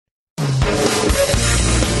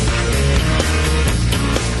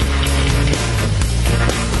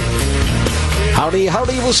Howdy,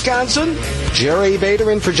 howdy, Wisconsin. Jerry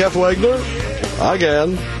Bader in for Jeff Wagner.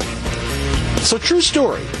 Again. So, true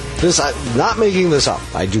story. I'm not making this up.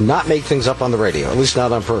 I do not make things up on the radio, at least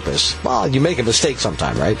not on purpose. Well, you make a mistake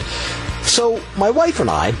sometime, right? So, my wife and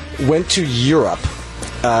I went to Europe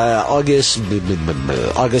August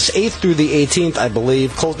 8th through the 18th, I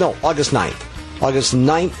believe. August 9th. August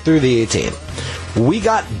 9th through the 18th. We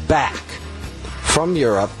got back from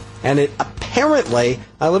Europe, and it apparently,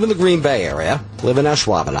 I live in the Green Bay area, live in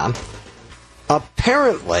Ashwaubenon.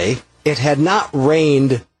 Apparently, it had not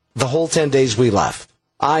rained the whole 10 days we left.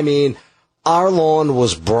 I mean, our lawn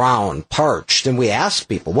was brown, parched, and we asked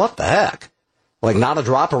people, what the heck? Like, not a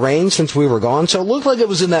drop of rain since we were gone? So it looked like it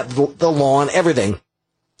was in the lawn, everything.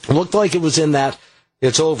 It looked like it was in that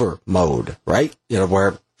it's over mode, right?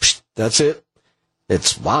 Where, that's it.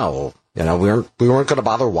 It's, wow. We weren't going to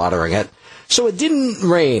bother watering it. So it didn't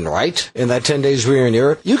rain, right, in that 10 days we were in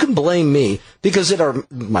Europe. You can blame me, because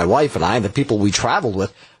my wife and I, the people we traveled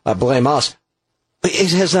with, blame us.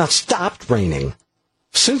 It has not stopped raining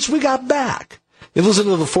since we got back. You listen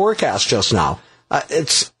to the forecast just now.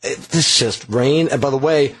 It's just rain. And by the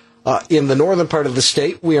way, in the northern part of the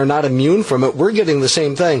state, we are not immune from it. We're getting the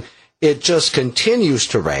same thing. It just continues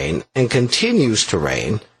to rain and continues to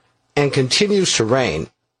rain and continues to rain.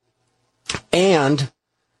 And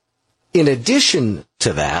in addition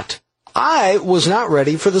to that, I was not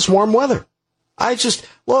ready for this warm weather.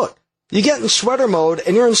 Look, you get in sweater mode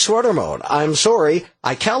and you're in sweater mode. I'm sorry.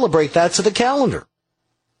 I calibrate that to the calendar.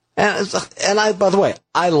 And by the way,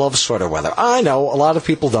 I love sweater weather. I know a lot of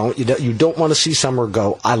people don't. You don't want to see summer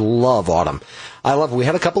go. I love autumn. We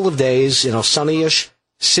had a couple of days, sunnyish,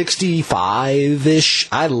 65-ish.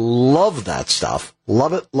 I love that stuff.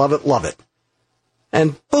 Love it, love it, love it.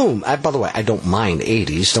 And boom. By the way, I don't mind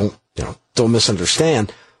 80s. Don't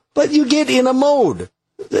misunderstand. But you get in a mode.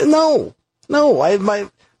 No. My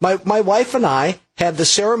wife and I had the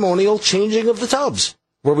ceremonial changing of the tubs,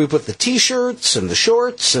 where we put the T-shirts and the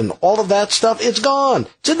shorts and all of that stuff. It's gone.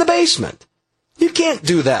 It's in the basement. You can't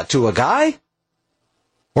do that to a guy.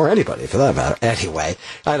 Or anybody, for that matter. Anyway,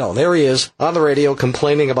 I know, there he is on the radio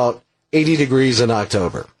complaining about 80 degrees in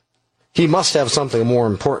October. He must have something more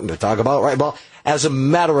important to talk about, right? Well, as a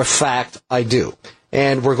matter of fact, I do.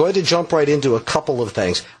 And we're going to jump right into a couple of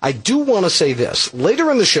things. I do want to say this. Later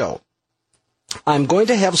in the show, I'm going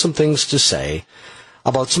to have some things to say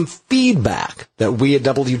about some feedback that we at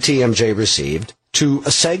WTMJ received to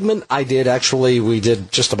a segment I did. Actually, we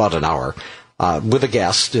did just about an hour with a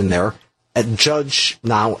guest in there, Justice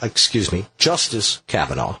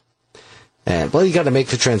Kavanaugh. And, well, you got to make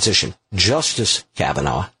the transition. Justice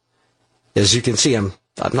Kavanaugh. As you can see, I'm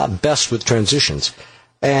not best with transitions.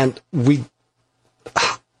 And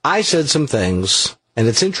I said some things, and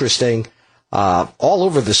it's interesting, all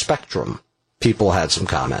over the spectrum, people had some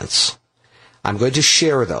comments. I'm going to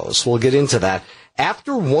share those. We'll get into that.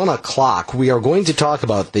 After 1 o'clock, we are going to talk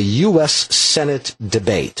about the U.S. Senate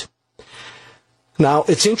debate. Now,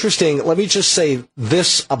 it's interesting. Let me just say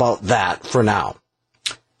this about that for now.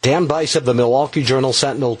 Dan Bice of the Milwaukee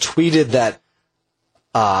Journal-Sentinel tweeted that,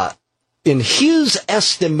 in his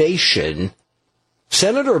estimation,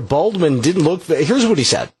 Senator Baldwin didn't look... Here's what he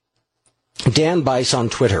said. Dan Bice on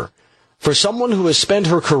Twitter. For someone who has spent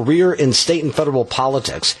her career in state and federal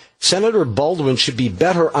politics, Senator Baldwin should be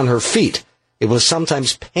better on her feet. It was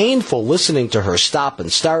sometimes painful listening to her stop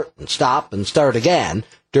and start and stop and start again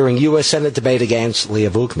during U.S. Senate debate against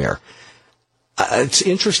Leah Vukmir. It's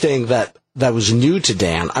interesting that was new to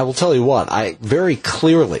Dan. I will tell you what, I very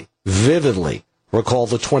clearly, vividly recall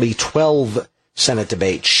the 2012 Senate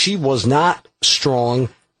debate. She was not strong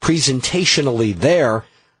presentationally there.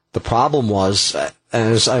 The problem was,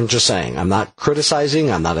 as I'm just saying, I'm not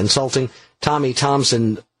criticizing, I'm not insulting. Tommy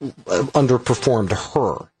Thompson underperformed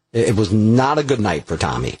her. It was not a good night for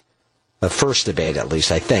Tommy. The first debate, at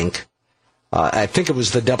least, I think. I think it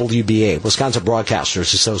was the WBA, Wisconsin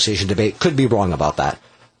Broadcasters Association debate. Could be wrong about that.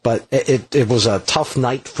 But it was a tough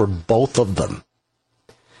night for both of them.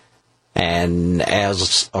 And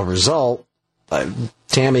as a result,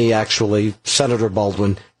 Senator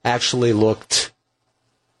Baldwin actually looked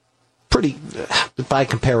pretty, by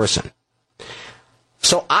comparison.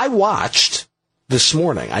 So I watched this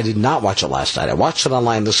morning. I did not watch it last night. I watched it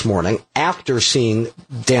online this morning after seeing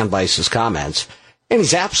Dan Bice's comments, and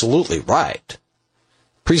he's absolutely right.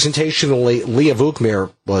 Presentationally, Leah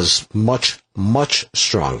Vukmir was much, much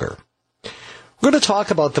stronger. We're going to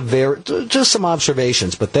talk about just some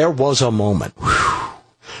observations, but there was a moment.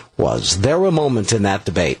 Was there a moment in that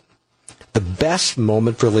debate? The best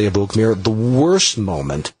moment for Leah Vukmir, the worst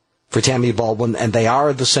moment for Tammy Baldwin, and they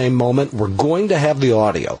are the same moment. We're going to have the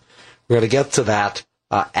audio. We're going to get to that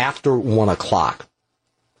after 1 o'clock.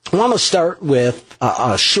 I want to start with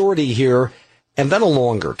a shorty here and then a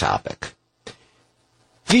longer topic.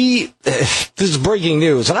 This is breaking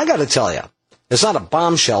news, and I got to tell you, it's not a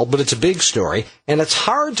bombshell, but it's a big story, and it's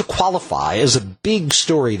hard to qualify as a big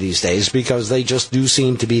story these days because they just do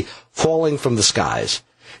seem to be falling from the skies.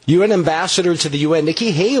 UN Ambassador to the UN,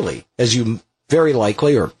 Nikki Haley, as you very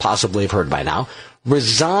likely or possibly have heard by now,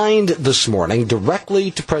 resigned this morning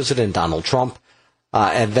directly to President Donald Trump.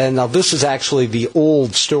 And then, now this is actually the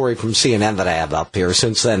old story from CNN that I have up here.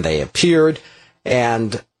 Since then, they appeared,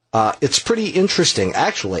 and it's pretty interesting.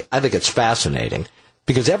 Actually, I think it's fascinating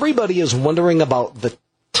because everybody is wondering about the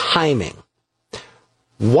timing.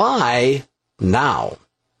 Why now?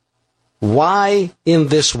 Why in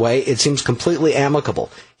this way? It seems completely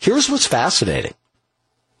amicable. Here's what's fascinating.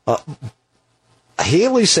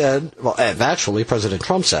 Haley said, well, actually, President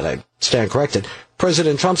Trump said, I stand corrected,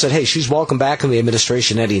 President Trump said, hey, she's welcome back in the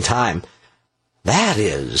administration any time. That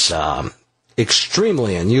is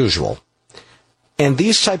extremely unusual. And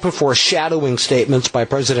these type of foreshadowing statements by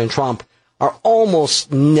President Trump are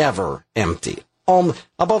almost never empty.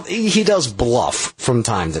 He does bluff from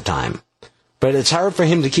time to time, but it's hard for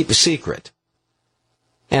him to keep a secret.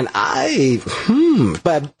 And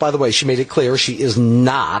but by the way, she made it clear she is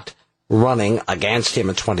not running against him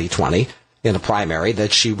in 2020 in a primary,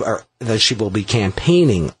 that she will be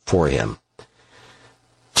campaigning for him.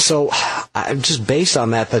 So I'm just based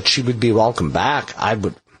on that she would be welcome back. I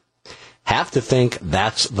would have to think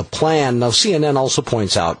that's the plan. Now, CNN also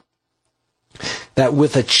points out that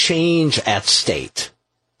with a change at state,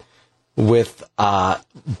 with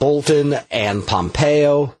Bolton and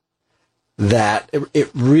Pompeo, that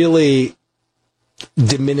it really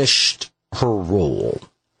diminished her role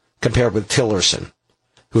compared with Tillerson,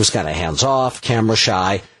 who was kind of hands-off,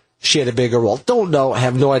 camera-shy. She had a bigger role. Don't know,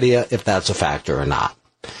 have no idea if that's a factor or not.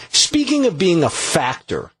 Speaking of being a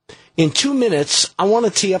factor, in 2 minutes, I want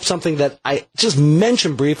to tee up something that I just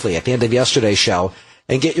mentioned briefly at the end of yesterday's show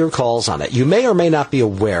and get your calls on it. You may or may not be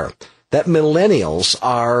aware that millennials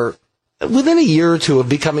are within a year or two of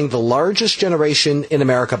becoming the largest generation in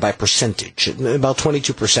America by percentage, about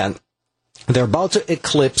 22%. They're about to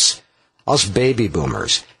eclipse us baby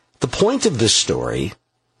boomers. The point of this story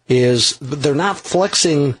is they're not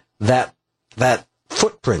flexing that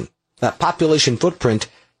footprint, that population footprint,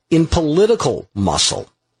 in political muscle.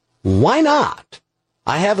 Why not?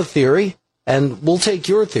 I have a theory, and we'll take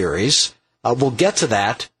your theories. We'll get to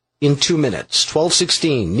that in 2 minutes.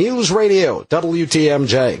 12:16 News Radio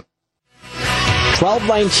WTMJ.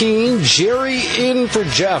 12:19 Jerry in for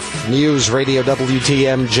Jeff. News Radio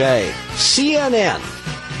WTMJ. CNN.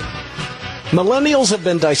 Millennials have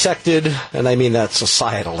been dissected, and I mean that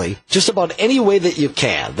societally, just about any way that you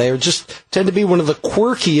can. They tend to be one of the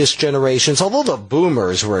quirkiest generations. Although the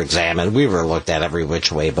boomers were examined, we were looked at every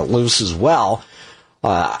which way but loose as well.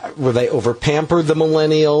 Were they over-pampered, the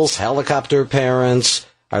millennials, helicopter parents?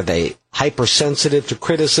 Are they hypersensitive to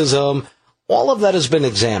criticism? All of that has been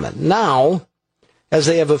examined. Now, as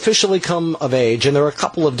they have officially come of age, and there are a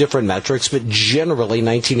couple of different metrics, but generally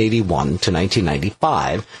 1981 to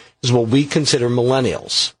 1995 is what we consider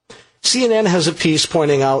millennials. CNN has a piece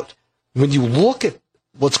pointing out when you look at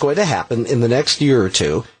what's going to happen in the next year or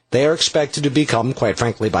two, they are expected to become, quite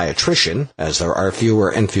frankly, by attrition, as there are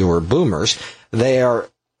fewer and fewer boomers, they are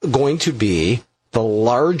going to be the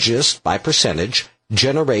largest, by percentage,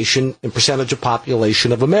 generation in percentage of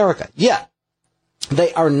population of America. Yet,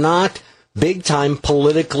 they are not big-time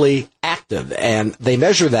politically active, and they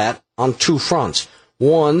measure that on two fronts.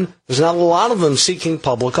 One, there's not a lot of them seeking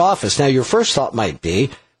public office. Now, your first thought might be,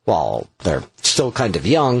 well, they're still kind of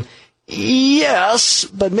young. Yes,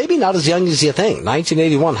 but maybe not as young as you think.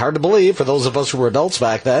 1981, hard to believe for those of us who were adults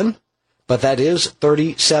back then. But that is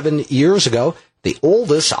 37 years ago. The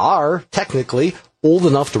oldest are technically old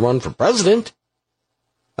enough to run for president.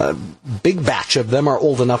 A big batch of them are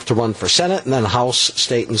old enough to run for Senate and then House,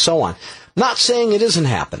 state, and so on. Not saying it isn't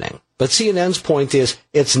happening, but CNN's point is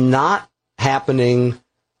it's not happening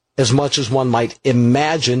as much as one might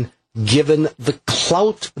imagine given the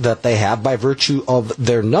clout that they have by virtue of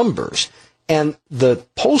their numbers. And the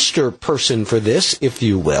poster person for this, if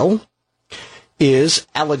you will, is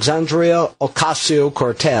Alexandria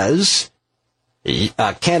Ocasio-Cortez,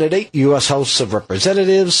 candidate, U.S. House of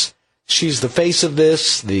Representatives. She's the face of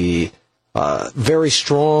this, the very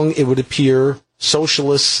strong, it would appear,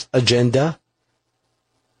 socialist agenda.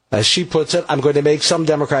 As she puts it, I'm going to make some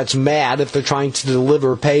Democrats mad if they're trying to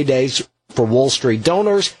deliver paydays for Wall Street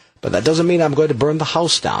donors, but that doesn't mean I'm going to burn the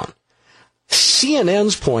house down.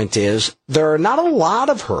 CNN's point is there are not a lot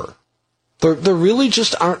of her There really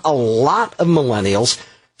just aren't a lot of millennials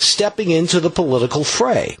stepping into the political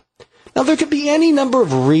fray. Now, there could be any number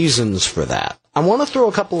of reasons for that. I want to throw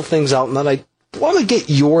a couple of things out, and then I want to get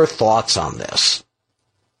your thoughts on this.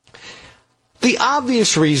 The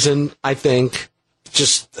obvious reason, I think,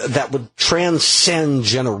 just that would transcend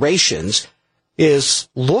generations is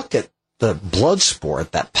look at the blood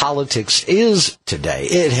sport that politics is today.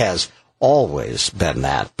 It has always been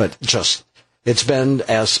that, but just it's been,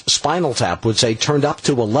 as Spinal Tap would say, turned up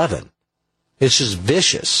to 11. It's just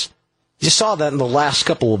vicious. You saw that in the last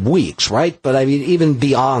couple of weeks, right? But I mean, even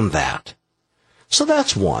beyond that. So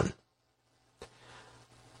that's one.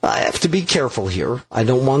 I have to be careful here. I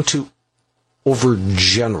don't want to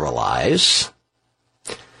overgeneralize.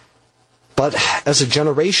 But as a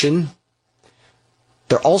generation,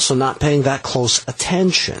 they're also not paying that close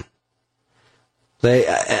attention.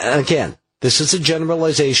 Again, this is a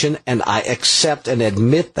generalization, and I accept and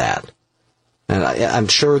admit that. And I'm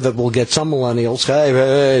sure that we'll get some millennials,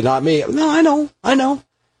 hey, not me. No, I know.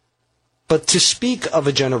 But to speak of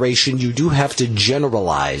a generation, you do have to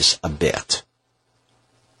generalize a bit.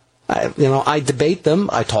 I debate them.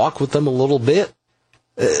 I talk with them a little bit.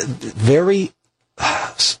 It's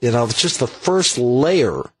just the first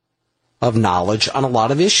layer of knowledge on a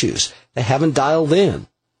lot of issues. They haven't dialed in.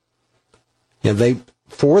 They,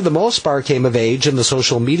 for the most part, came of age in the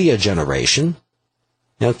social media generation.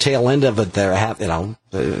 Tail end of it there, I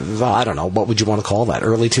don't know, what would you want to call that?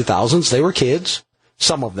 Early 2000s, they were kids.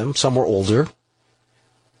 Some of them, some were older.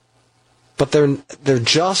 But they're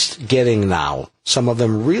just getting now, some of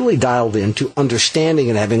them really dialed into understanding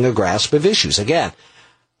and having a grasp of issues. Again,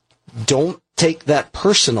 don't take that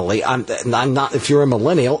personally. I'm not, if you're a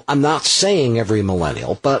millennial, I'm not saying every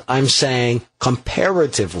millennial, but I'm saying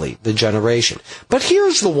comparatively the generation. But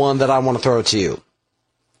here's the one that I want to throw to you.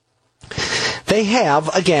 They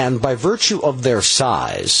have, again, by virtue of their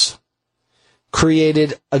size,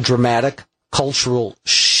 created a dramatic cultural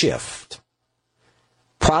shift.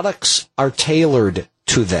 Products are tailored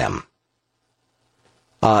to them.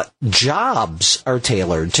 Jobs are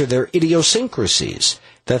tailored to their idiosyncrasies,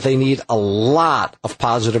 that they need a lot of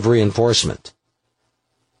positive reinforcement,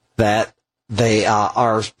 that they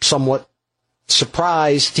are somewhat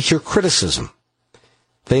surprised to hear criticism,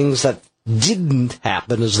 things that didn't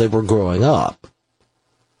happen as they were growing up.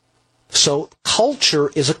 So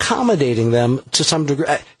culture is accommodating them to some degree.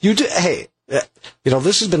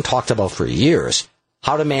 This has been talked about for years,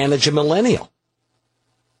 how to manage a millennial.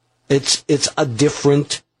 It's a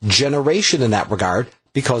different generation in that regard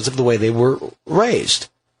because of the way they were raised.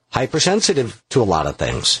 Hypersensitive to a lot of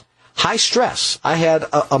things. High stress. I had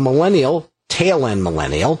a millennial, tail-end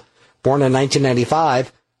millennial, born in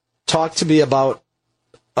 1995, talk to me about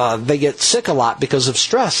they get sick a lot because of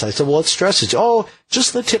stress. I said, well, what stress is? Oh,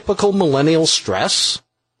 just the typical millennial stress.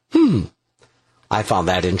 I found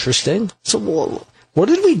that interesting. So, well, what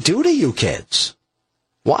did we do to you kids?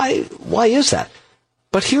 Why is that?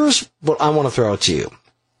 But here's what I want to throw out to you.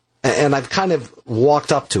 And I've kind of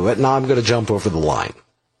walked up to it. Now I'm going to jump over the line.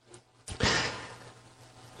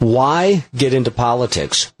 Why get into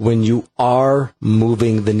politics when you are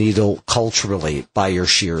moving the needle culturally by your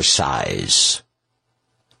sheer size?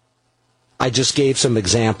 I just gave some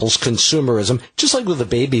examples. Consumerism, just like with the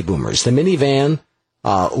baby boomers, the minivan,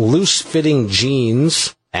 loose-fitting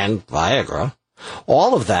jeans, and Viagra,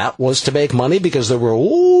 all of that was to make money because there were a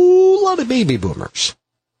whole lot of baby boomers.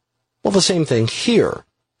 Well, the same thing here.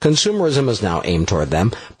 Consumerism is now aimed toward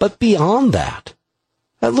them, but beyond that,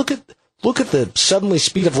 look at the suddenly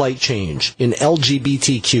speed of light change in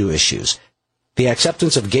LGBTQ issues. The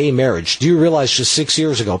acceptance of gay marriage. Do you realize just 6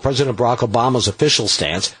 years ago, President Barack Obama's official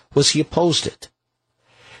stance was he opposed it?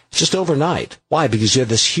 Just overnight. Why? Because you had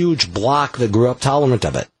this huge bloc that grew up tolerant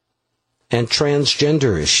of it. And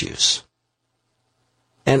transgender issues.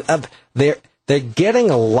 And they're getting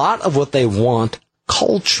a lot of what they want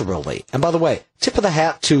culturally. And by the way, tip of the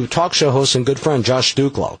hat to talk show host and good friend Josh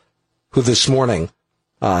Duclo, who this morning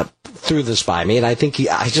threw this by me, and I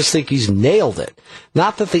just think he's nailed it.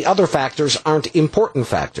 Not that the other factors aren't important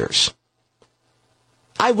factors.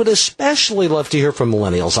 I would especially love to hear from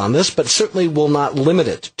millennials on this, but certainly will not limit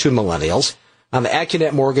it to millennials. On the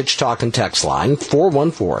AccuNet Mortgage Talk and Text line,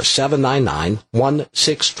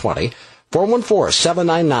 414-799-1620,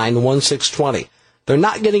 414-799-1620. They're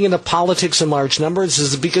not getting into politics in large numbers.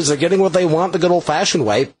 This is because they're getting what they want the good old-fashioned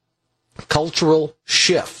way. Cultural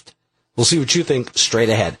shift. We'll see what you think straight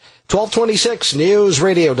ahead. 1226 News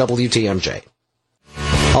Radio WTMJ.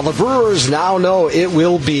 Well, the Brewers now know it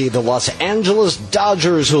will be the Los Angeles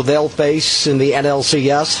Dodgers who they'll face in the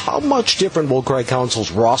NLCS. How much different will Craig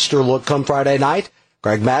Counsell's roster look come Friday night?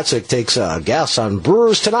 Greg Matzik takes a guess on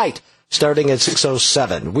Brewers tonight, starting at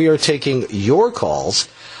 6:07. We are taking your calls.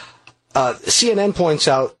 CNN points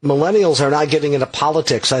out millennials are not getting into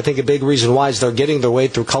politics. I think a big reason why is they're getting their way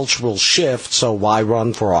through cultural shift, so why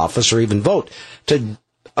run for office or even vote? To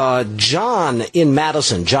John in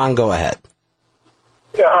Madison. John, go ahead.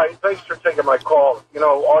 Yeah, hi. Thanks for taking my call. You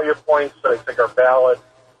know, all your points I think are valid.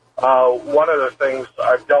 One of the things,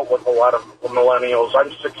 I've dealt with a lot of millennials.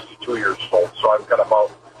 I'm 62 years old, so I'm kind of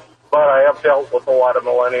out. But I have dealt with a lot of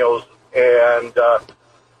millennials, and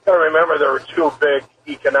I remember there were two big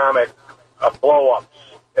economic blow-ups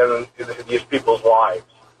in these people's lives.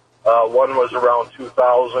 One was around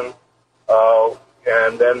 2000,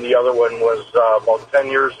 and then the other one was about 10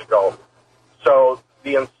 years ago. So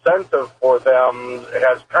the incentive for them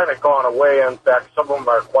has kind of gone away. In fact, some of them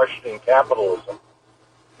are questioning capitalism.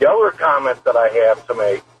 The other comment that I have to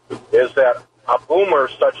make is that a boomer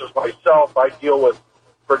such as myself, I deal with,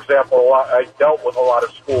 for example, I dealt with a lot of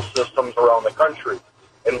school systems around the country.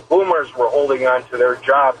 And boomers were holding on to their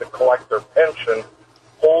job to collect their pension,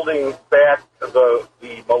 holding back the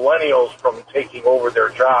millennials from taking over their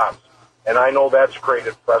jobs. And I know that's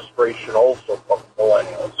created frustration also from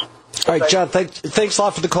millennials. All right, John, thanks a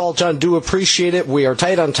lot for the call, John. Do appreciate it. We are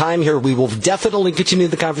tight on time here. We will definitely continue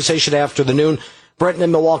the conversation after the noon. Brenton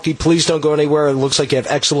in Milwaukee, please don't go anywhere. It looks like you have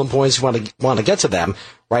excellent points. You want to get to them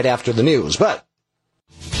right after the news. But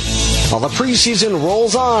well, the preseason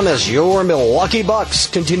rolls on as your Milwaukee Bucks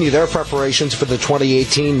continue their preparations for the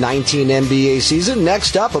 2018-19 NBA season.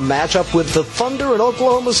 Next up, a matchup with the Thunder in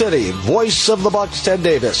Oklahoma City. Voice of the Bucks, Ted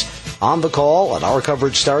Davis, on the call, and our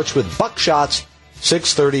coverage starts with Buckshots,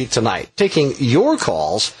 6:30 tonight. Taking your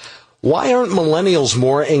calls. Why aren't millennials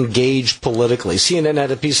more engaged politically? CNN had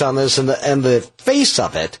a piece on this, and the face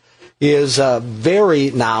of it is a very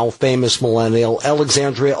now famous millennial,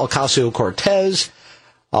 Alexandria Ocasio-Cortez.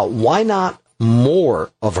 Why not more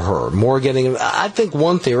of her? More getting, I think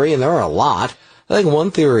one theory, and there are a lot, I think one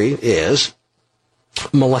theory is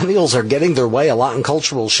millennials are getting their way a lot in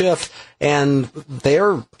cultural shift, and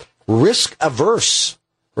they're risk averse.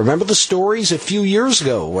 Remember the stories a few years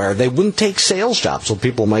ago where they wouldn't take sales jobs, so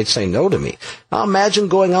people might say no to me. Now imagine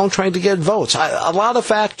going out trying to get votes. A lot of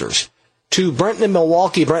factors. To Brenton in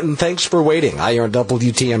Milwaukee. Brenton, thanks for waiting. Hi, you're on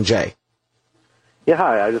WTMJ. Yeah,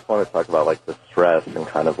 hi. I just want to talk about, like, the stress and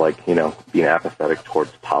kind of, like, you know, being apathetic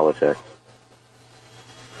towards politics.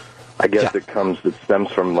 I guess it stems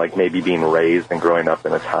from, like, maybe being raised and growing up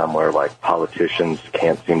in a time where, like, politicians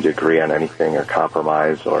can't seem to agree on anything or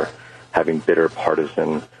compromise, or having bitter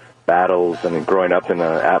partisan battles. And growing up in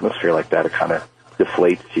an atmosphere like that, it kind of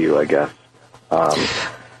deflates you, I guess.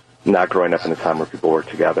 Not growing up in a time where people work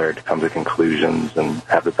together to come to conclusions and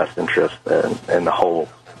have the best interest in the whole.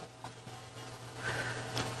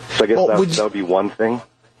 So I guess that would be one thing.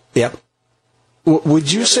 Yep.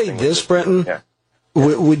 Would you say this, Brenton? Yeah.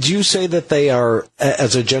 Would you say that they are,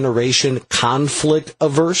 as a generation, conflict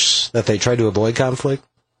averse, that they try to avoid conflict?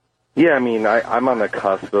 Yeah, I mean, I'm on the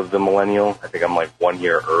cusp of the millennial. I think I'm like 1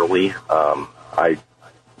 year early. I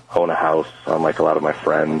own a house, unlike a lot of my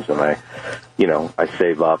friends, and I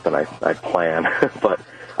save up and I plan. But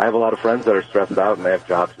I have a lot of friends that are stressed out, and they have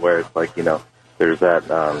jobs where it's like, you know, there's that,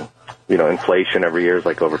 inflation every year is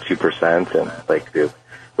like over 2%, and like the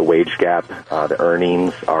wage gap, the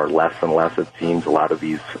earnings are less and less, it seems. A lot of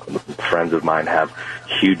these friends of mine have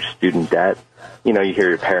huge student debt. You know, you hear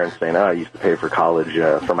your parents saying, I used to pay for college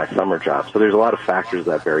for my summer job. So there's a lot of factors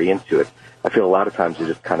that vary into it. I feel a lot of times you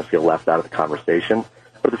just kind of feel left out of the conversation.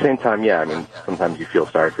 But at the same time, yeah, I mean, sometimes you feel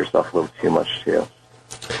sorry for yourself a little too much, too.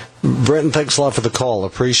 Brenton, thanks a lot for the call.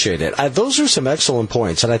 Appreciate it. Those are some excellent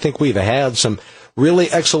points, and I think we've had some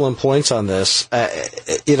really excellent points on this.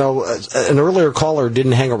 An earlier caller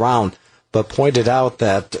didn't hang around, but pointed out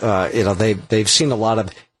that, they've seen a lot of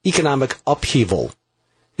economic upheaval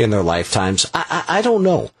in their lifetimes. I don't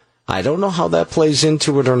know. I don't know how that plays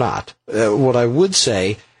into it or not. What I would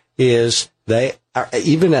say is they are,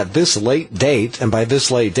 even at this late date, and by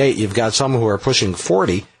this late date, you've got some who are pushing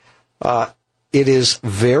 40, it is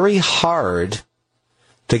very hard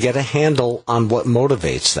to get a handle on what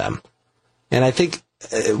motivates them. And I think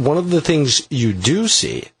one of the things you do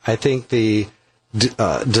see, I think the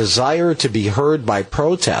desire to be heard by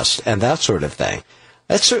protest and that sort of thing,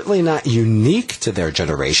 that's certainly not unique to their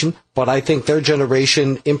generation, but I think their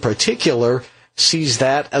generation in particular sees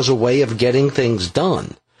that as a way of getting things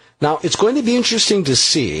done. Now, it's going to be interesting to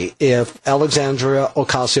see if Alexandria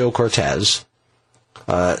Ocasio-Cortez,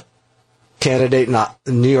 candidate in the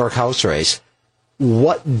New York House race,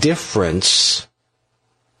 what difference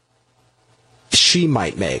she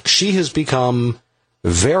might make. She has become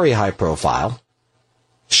very high profile.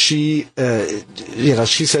 she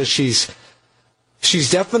says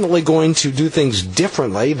she's definitely going to do things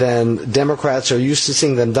differently than Democrats are used to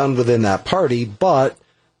seeing them done within that party, but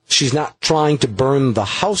she's not trying to burn the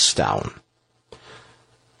house down.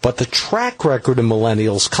 But the track record of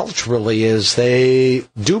millennials culturally is they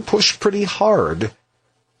do push pretty hard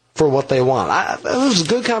for what they want. It was a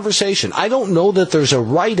good conversation. I don't know that there's a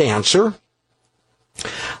right answer.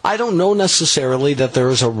 I don't know necessarily that there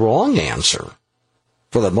is a wrong answer.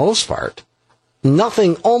 For the most part,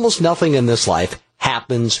 almost nothing in this life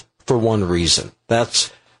happens for one reason.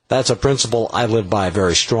 That's a principle I live by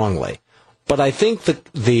very strongly. But I think that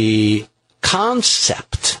the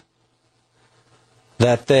concept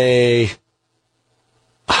that they're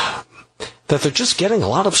just getting a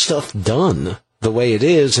lot of stuff done the way it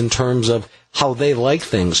is in terms of how they like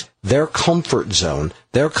things, their comfort zone,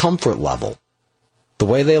 their comfort level, the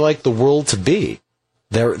way they like the world to be.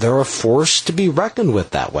 They're a force to be reckoned with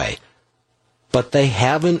that way. But they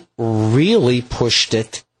haven't really pushed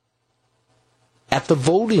it at the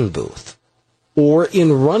voting booth or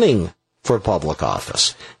in running for public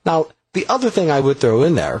office. Now, the other thing I would throw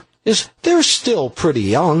in there is they're still pretty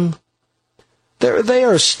young. They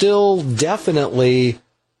are still definitely,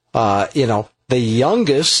 the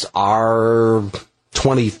youngest are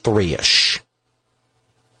 23-ish.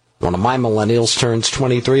 One of my millennials turns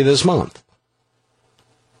 23 this month.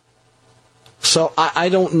 So I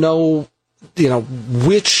don't know,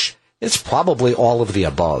 which, it's probably all of the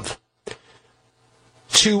above.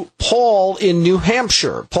 To Paul in New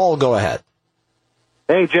Hampshire. Paul, go ahead.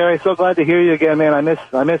 Hey, Jerry, so glad to hear you again, man.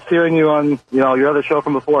 I miss hearing you on, your other show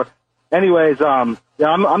from before. Anyways, I'm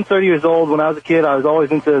 30 years old. When I was a kid, I was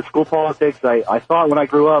always into school politics. I thought when I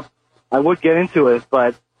grew up I would get into it,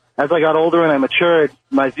 but as I got older and I matured,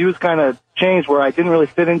 my views kind of changed where I didn't really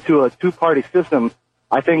fit into a two-party system.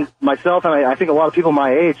 I think myself and I think a lot of people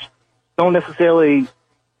my age don't necessarily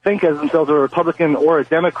think as themselves a Republican or a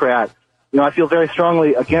Democrat. I feel very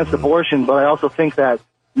strongly against abortion, but I also think that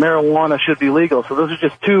marijuana should be legal. So those are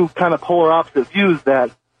just two kind of polar opposite views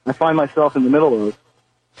that I find myself in the middle of.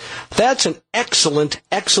 That's an excellent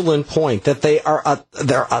point, that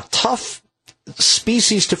they're a tough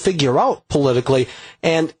species to figure out politically.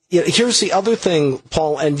 And here's the other thing,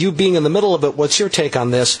 Paul, and you being in the middle of it, what's your take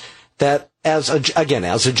on this? That as a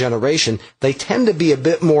generation, they tend to be a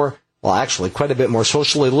bit more, well, actually quite a bit more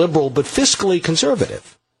socially liberal, but fiscally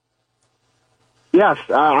conservative. Yes,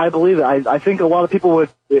 I believe it. I think a lot of people would,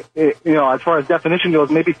 as far as definition goes,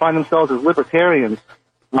 maybe find themselves as libertarians.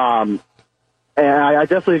 And I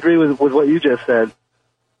definitely agree with what you just said.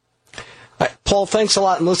 Paul, thanks a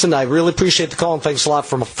lot. And listen, I really appreciate the call, and thanks a lot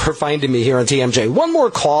for finding me here on TMJ. One more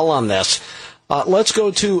call on this. Let's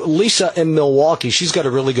go to Lisa in Milwaukee. She's got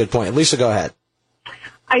a really good point. Lisa, go ahead.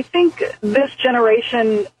 I think this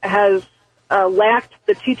generation has lacked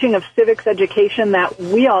the teaching of civics education that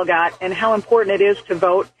we all got, and how important it is to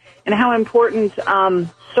vote, and how important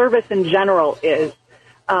service in general is.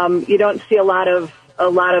 You don't see a lot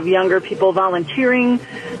of younger people volunteering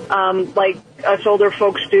like us older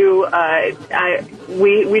folks do.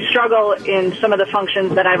 We struggle in some of the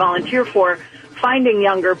functions that I volunteer for, finding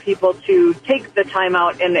younger people to take the time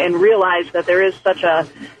out and realize that there is such a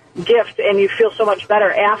gift, and you feel so much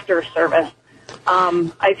better after service.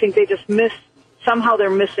 I think they just somehow they're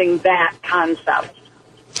missing that concept.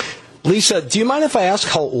 Lisa, do you mind if I ask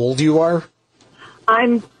how old you are?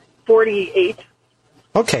 I'm 48.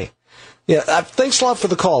 Okay. Yeah, thanks a lot for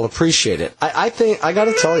the call. Appreciate it. I think I got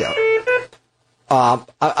to tell you,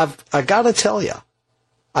 I got to tell you,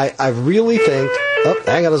 I really think. Oh,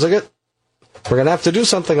 hang on a second. We're gonna have to do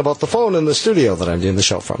something about the phone in the studio that I'm doing the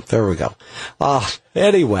show from. There we go.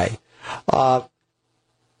 Anyway, I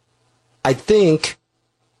think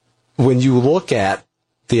when you look at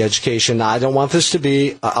the education, I don't want this to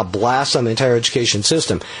be a blast on the entire education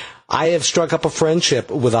system. I have struck up a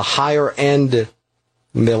friendship with a higher end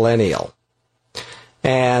millennial.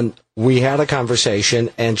 And we had a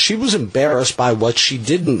conversation, and she was embarrassed by what she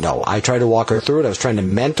didn't know. I tried to walk her through it. I was trying to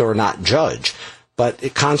mentor, not judge.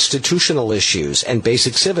 But constitutional issues and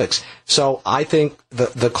basic civics. So I think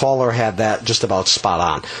the caller had that just about spot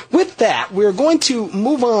on. With that, we're going to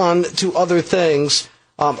move on to other things.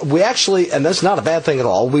 We actually, and that's not a bad thing at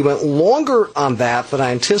all, we went longer on that than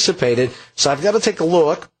I anticipated. So I've got to take a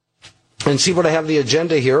look and see what I have the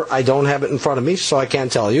agenda here. I don't have it in front of me, so I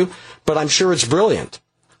can't tell you. But I'm sure it's brilliant.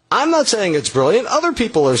 I'm not saying it's brilliant. Other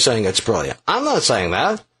people are saying it's brilliant. I'm not saying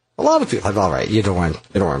that. A lot of people have, all right, you know where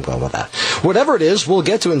I'm going with that. Whatever it is, we'll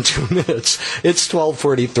get to in 2 minutes. It's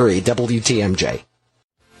 12:43, WTMJ.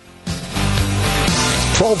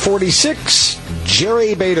 1246,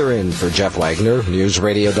 Jerry Bader in for Jeff Wagner, News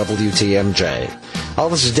Radio WTMJ. Oh,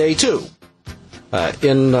 this is day 2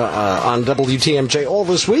 on WTMJ all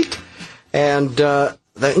this week, and that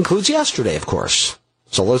includes yesterday, of course.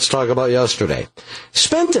 So let's talk about yesterday.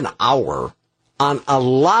 Spent an hour on a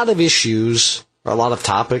lot of issues, a lot of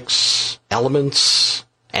topics, elements,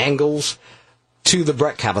 angles to the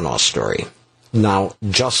Brett Kavanaugh story. Now,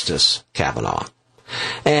 Justice Kavanaugh.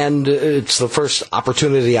 And it's the first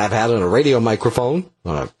opportunity I've had on a radio microphone,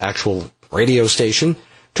 on an actual radio station,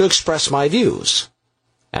 to express my views.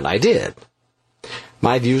 And I did.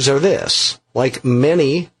 My views are this. Like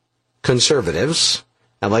many conservatives,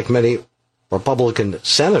 and like many Republican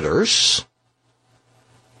senators,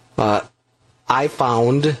 I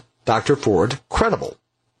found Dr. Ford credible.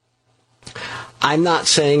 I'm not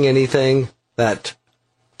saying anything that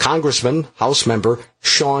Congressman, House member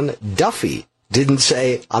Sean Duffy didn't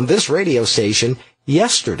say on this radio station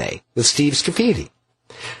yesterday with Steve Scafidi.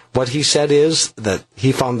 What he said is that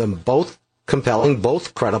he found them both compelling,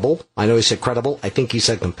 both credible. I know he said credible. I think he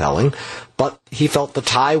said compelling. But he felt the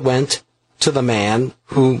tie went to the man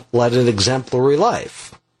who led an exemplary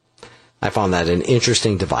life. I found that an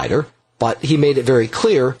interesting divider. But he made it very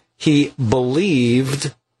clear he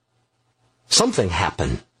believed something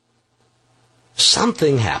happened.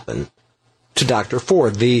 Something happened to Dr.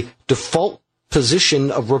 Ford. The default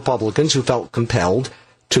position of Republicans who felt compelled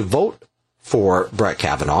to vote for Brett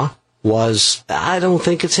Kavanaugh was, I don't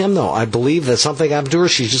think it's him, though. I believe that something happened to her.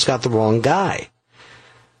 She's just got the wrong guy.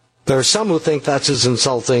 There are some who think that's as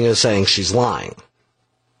insulting as saying she's lying.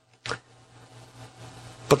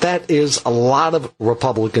 But that is a lot of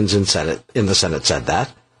Republicans in the Senate said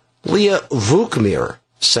that. Leah Vukmir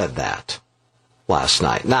said that last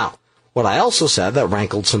night. Now, what I also said that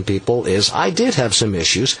rankled some people is I did have some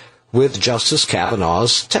issues with Justice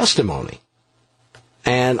Kavanaugh's testimony.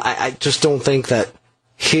 And I just don't think that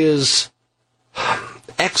his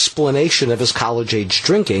explanation of his college-age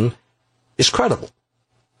drinking is credible.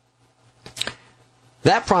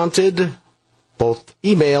 That prompted both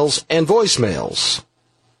emails and voicemails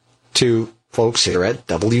to folks here at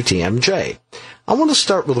WTMJ. I want to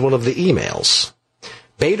start with one of the emails.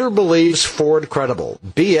 Bader believes Ford credible.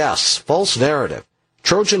 BS. False narrative.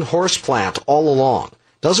 Trojan horse plant all along.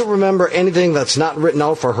 Doesn't remember anything that's not written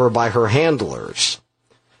out for her by her handlers.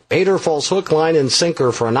 Bader falls hook, line, and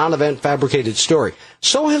sinker for a non-event fabricated story.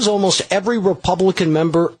 So has almost every Republican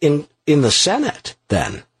member in the Senate,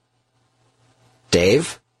 then.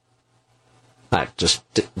 Dave?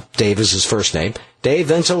 Dave is his first name. Dave,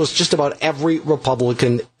 then so is just about every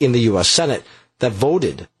Republican in the U.S. Senate that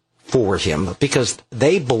voted for him because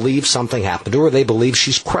they believe something happened to her. They believe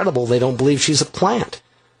she's credible. They don't believe she's a plant.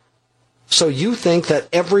 So you think that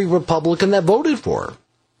every Republican that voted for her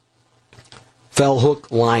fell hook,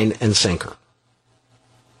 line, and sinker.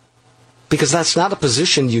 Because that's not a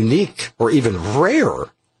position unique or even rare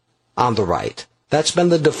on the right. That's been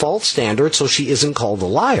the default standard, so she isn't called a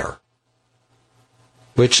liar.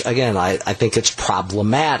 Which, again, I think it's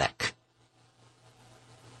problematic.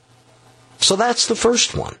 So that's the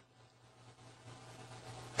first one.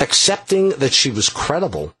 Accepting that she was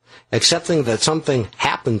credible, accepting that something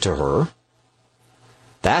happened to her,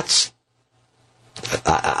 that's,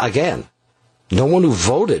 again, no one who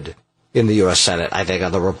voted in the U.S. Senate, I think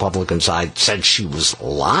on the Republican side, said she was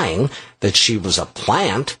lying, that she was a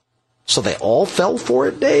plant. So they all fell for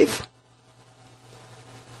it, Dave?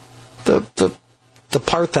 The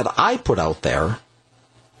part that I put out there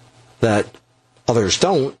that others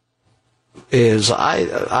don't is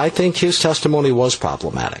I think his testimony was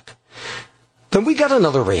problematic. Then we got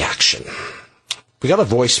another reaction. We got a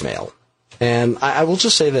voicemail. And I will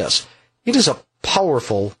just say this. It is a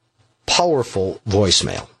powerful, powerful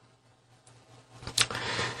voicemail.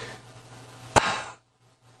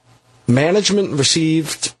 Management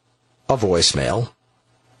received a voicemail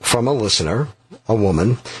from a listener, a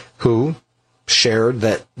woman, who shared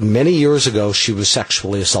that many years ago she was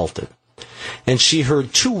sexually assaulted. And she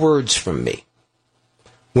heard 2 words from me.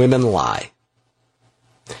 Women lie.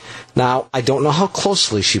 Now, I don't know how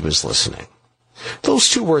closely she was listening. Those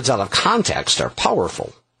 2 words out of context are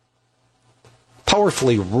powerful.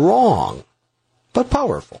 Powerfully wrong, but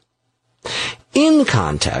powerful. In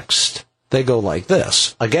context, they go like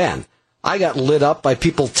this. Again, I got lit up by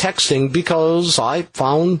people texting because I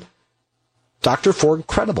found Dr. Ford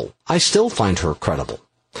credible. I still find her credible.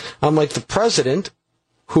 Unlike the president,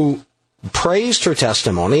 who praised her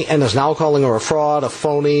testimony and is now calling her a fraud, a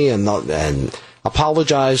phony, and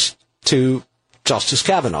apologized to Justice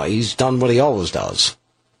Kavanaugh. He's done what he always does.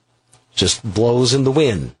 Just blows in the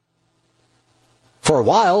wind. For a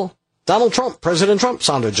while, Donald Trump, President Trump,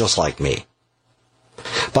 sounded just like me.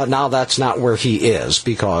 But now that's not where he is,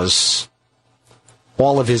 because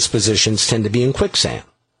all of his positions tend to be in quicksand.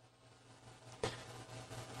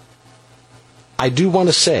 I do want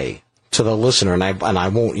to say to the listener, and I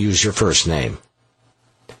won't use your first name,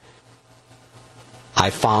 I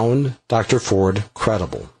found Dr. Ford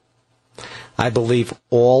credible. I believe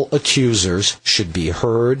all accusers should be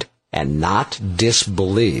heard and not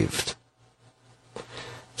disbelieved.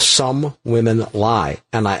 Some women lie,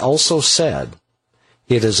 and I also said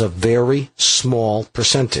it is a very small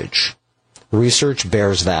percentage. Research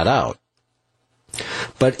bears that out.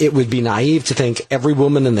 But it would be naive to think every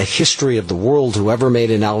woman in the history of the world who ever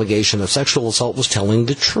made an allegation of sexual assault was telling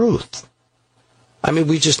the truth. I mean,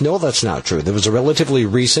 we just know that's not true. There was a relatively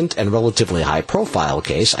recent and relatively high-profile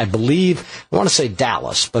case, I believe, I want to say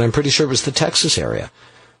Dallas, but I'm pretty sure it was the Texas area,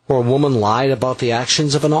 where a woman lied about the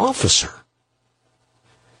actions of an officer.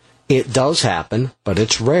 It does happen, but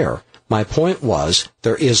it's rare. My point was,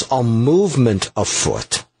 there is a movement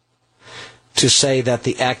afoot to say that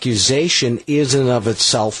the accusation is in and of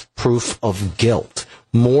itself proof of guilt,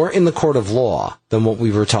 more in the court of law than what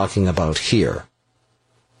we were talking about here.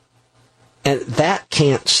 And that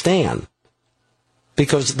can't stand,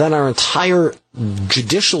 because then our entire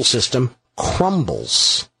judicial system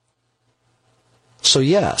crumbles. So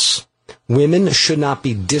yes, women should not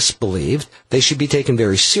be disbelieved. They should be taken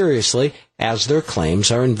very seriously as their claims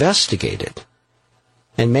are investigated.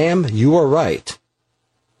 And ma'am, you are right.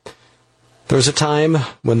 There was a time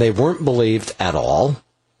when they weren't believed at all,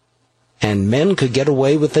 and men could get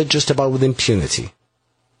away with it just about with impunity.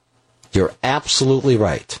 You're absolutely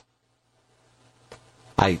right.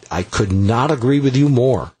 I could not agree with you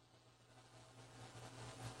more.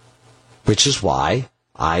 Which is why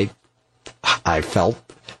I felt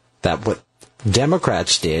that what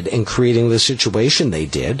Democrats did in creating the situation they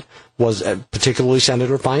did was, particularly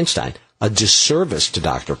Senator Feinstein, a disservice to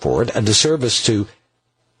Dr. Ford, a disservice to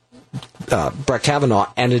Brett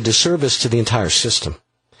Kavanaugh, and a disservice to the entire system,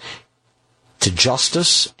 to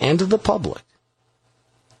justice and to the public.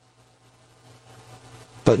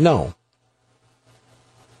 But no,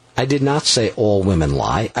 I did not say all women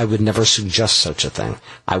lie. I would never suggest such a thing.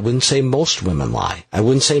 I wouldn't say most women lie. I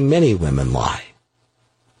wouldn't say many women lie.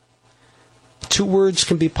 Two words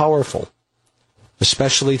can be powerful,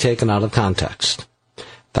 especially taken out of context.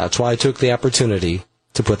 That's why I took the opportunity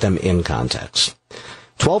to put them in context.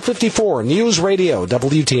 1254 News Radio,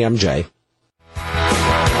 WTMJ.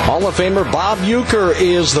 Hall of Famer Bob Uecker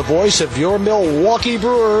is the voice of your Milwaukee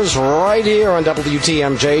Brewers right here on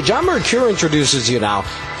WTMJ. John Mercure introduces you now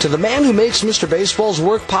to the man who makes Mr. Baseball's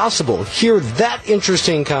work possible. Hear that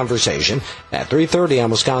interesting conversation at 3:30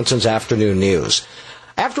 on Wisconsin's Afternoon News.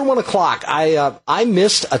 After 1 o'clock, I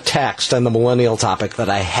missed a text on the millennial topic that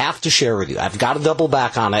I have to share with you. I've got to double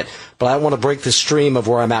back on it, but I want to break the stream of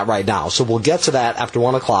where I'm at right now. So we'll get to that after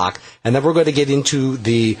 1 o'clock, and then we're going to get into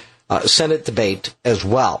the Senate debate as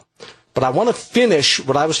well. But I want to finish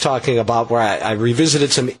what I was talking about, where I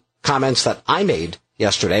revisited some comments that I made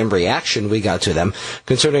yesterday in reaction. We got to them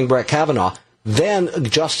concerning Brett Kavanaugh, then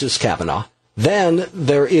Justice Kavanaugh. Then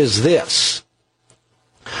there is this.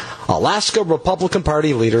 Alaska Republican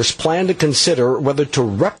Party leaders plan to consider whether to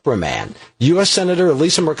reprimand U.S. Senator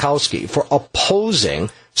Lisa Murkowski for opposing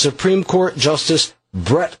Supreme Court Justice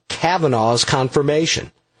Brett Kavanaugh's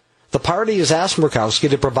confirmation. The party has asked Murkowski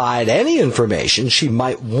to provide any information she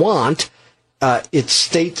might want its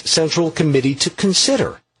state central committee to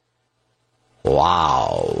consider.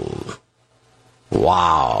 Wow.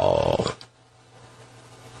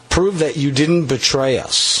 Prove that you didn't betray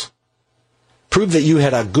us. Prove that you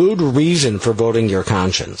had a good reason for voting your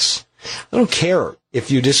conscience. I don't care if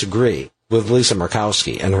you disagree with Lisa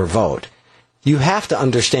Murkowski and her vote. You have to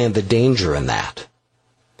understand the danger in that.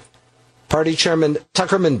 Party Chairman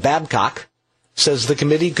Tuckerman Babcock says the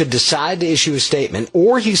committee could decide to issue a statement,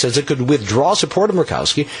 or he says it could withdraw support of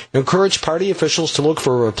Murkowski, encourage party officials to look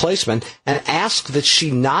for a replacement, and ask that she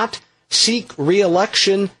not seek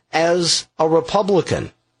re-election as a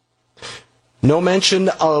Republican. No mention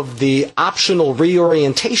of the optional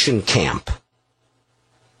reorientation camp.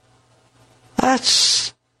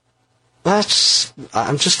 That's,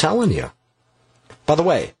 I'm just telling you. By the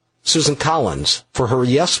way, Susan Collins, for her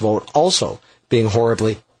yes vote, also being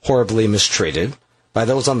horribly mistreated by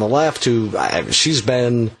those on the left who, she's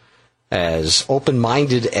been as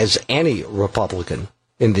open-minded as any Republican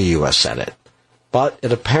in the U.S. Senate. But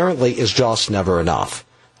it apparently is just never enough.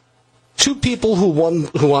 Two people, one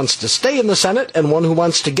who wants to stay in the Senate and one who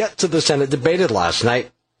wants to get to the Senate, debated last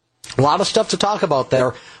night. A lot of stuff to talk about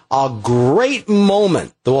there. A great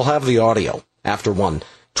moment that we'll have the audio after 1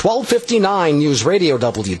 1259 News Radio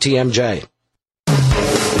WTMJ.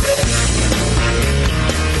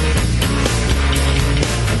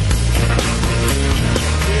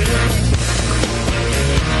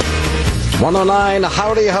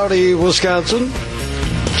 .109, howdy, Wisconsin.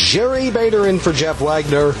 Jerry Bader in for Jeff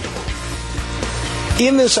Wagner.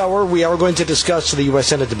 In this hour, we are going to discuss the U.S.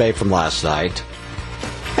 Senate debate from last night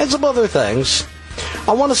and some other things.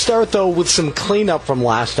 I want to start, though, with some cleanup from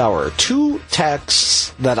last hour. Two texts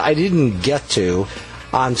that I didn't get to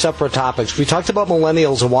on separate topics. We talked about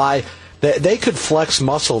millennials and why they could flex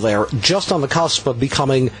muscle there just on the cusp of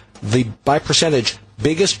becoming the, by percentage,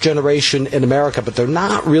 biggest generation in America, but they're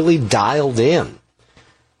not really dialed in.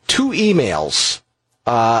 Two emails,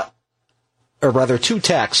 or rather two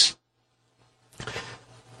texts.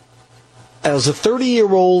 As a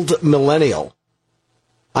 30-year-old millennial,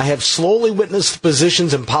 I have slowly witnessed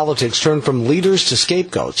positions in politics turn from leaders to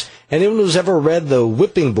scapegoats. Anyone who's ever read The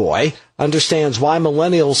Whipping Boy understands why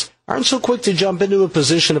millennials aren't so quick to jump into a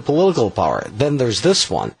position of political power. Then there's this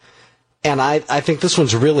one, and I think this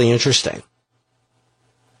one's really interesting.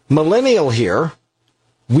 Millennial here,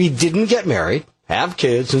 we didn't get married, have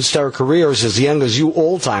kids, and start careers as young as you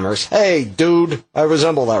old-timers. Hey, dude, I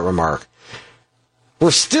resemble that remark.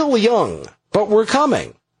 We're still young, but we're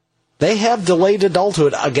coming. They have delayed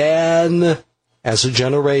adulthood again as a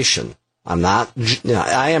generation.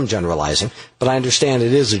 I am generalizing, but I understand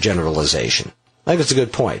it is a generalization. I think it's a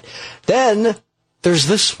good point. Then there's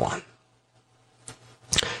this one.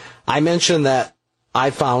 I mentioned that I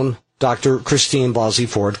found Dr. Christine Blasey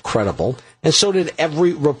Ford credible, and so did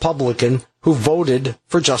every Republican who voted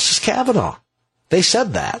for Justice Kavanaugh. They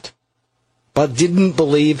said that, but didn't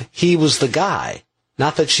believe he was the guy.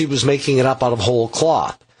 Not that she was making it up out of whole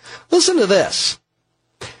cloth. Listen to this.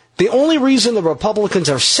 The only reason the Republicans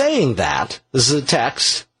are saying that, this is a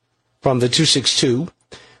text from the 262,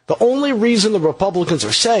 the only reason the Republicans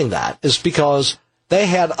are saying that is because they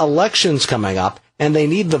had elections coming up and they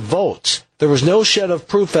need the votes. There was no shed of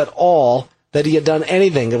proof at all that he had done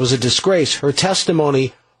anything. It was a disgrace. Her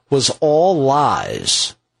testimony was all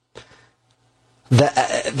lies.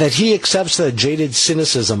 That he accepts that jaded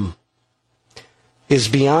cynicism is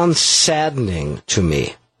beyond saddening to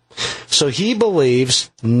me. So he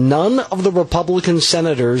believes none of the Republican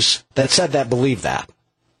senators that said that believe that.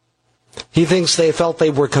 He thinks they felt they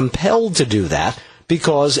were compelled to do that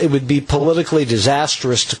because it would be politically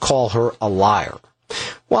disastrous to call her a liar.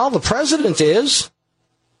 Well, the president is.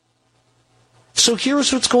 So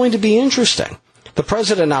here's what's going to be interesting. The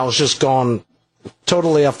president now has just gone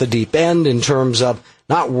totally off the deep end in terms of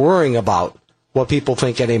not worrying about what people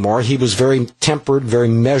think anymore. He was very tempered, very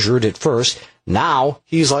measured at first. Now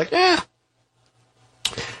he's like,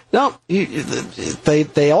 No,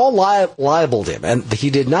 they all libeled him, and he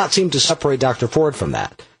did not seem to separate Dr. Ford from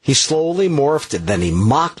that. He slowly morphed it, then he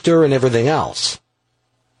mocked her and everything else.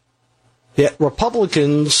 Yet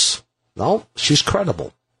Republicans, no, she's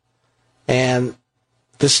credible. And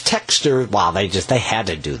this texter, wow, they had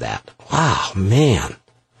to do that. Wow, man.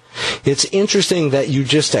 It's interesting that you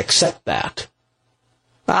just accept that.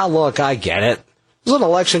 Ah, look, I get it. There's an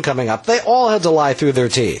election coming up. They all had to lie through their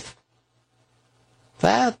teeth.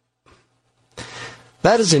 That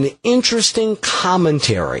is an interesting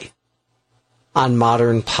commentary on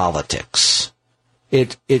modern politics.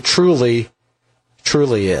 It truly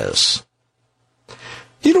is.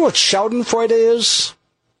 Do you know what Schadenfreude is?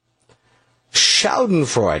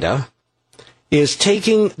 Schadenfreude is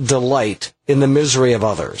taking delight in the misery of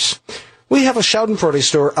others. We have a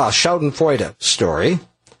Schadenfreude story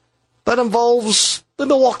that involves the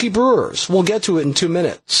Milwaukee Brewers. We'll get to it in 2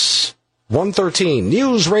 minutes. 113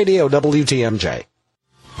 News Radio WTMJ.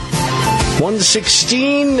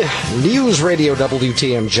 116 News Radio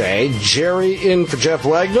WTMJ. Jerry in for Jeff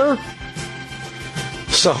Wagner.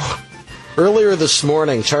 So, earlier this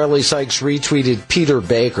morning, Charlie Sykes retweeted Peter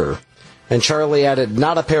Baker, and Charlie added,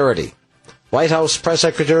 not a parody. White House press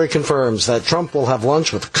secretary confirms that Trump will have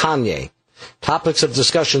lunch with Kanye. Topics of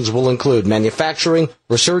discussions will include manufacturing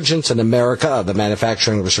resurgence in America, the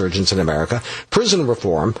manufacturing resurgence in America, prison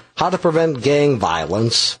reform, how to prevent gang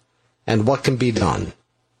violence, and what can be done.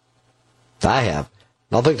 I have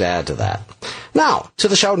nothing to add to that. Now, to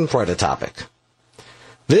the Schadenfreude topic.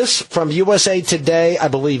 This from USA Today, I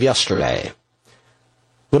believe yesterday.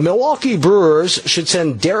 The Milwaukee Brewers should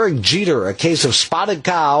send Derek Jeter a case of spotted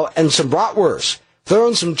cow and some bratwurst. Throw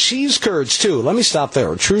in some cheese curds, too. Let me stop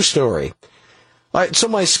there. True story. All right, so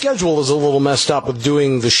my schedule is a little messed up with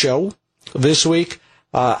doing the show this week.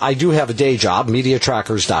 I do have a day job,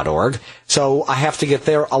 MediaTrackers.org, so I have to get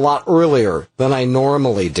there a lot earlier than I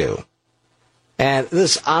normally do. And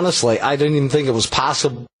this, honestly, I didn't even think it was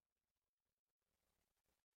possible.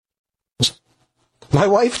 My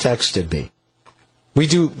wife texted me. We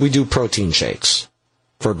do protein shakes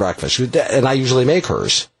for breakfast, and I usually make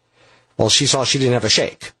hers. Well, she saw she didn't have a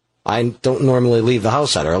shake. I don't normally leave the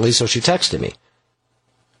house at least, so she texted me.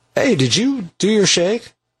 Hey, did you do your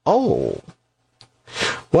shake? Oh.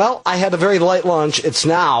 Well, I had a very light lunch. It's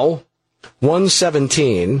now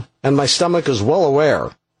 1:17, and my stomach is well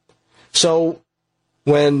aware. So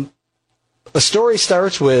when a story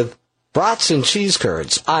starts with brats and cheese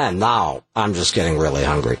curds, I'm just getting really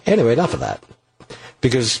hungry. Anyway, enough of that.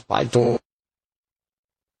 Because I don't...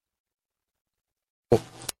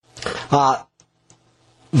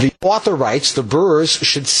 the author writes, the Brewers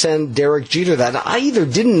should send Derek Jeter that. I either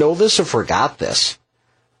didn't know this or forgot this.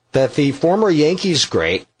 That the former Yankees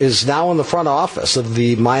great is now in the front office of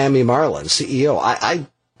the Miami Marlins, CEO.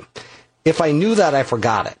 If I knew that, I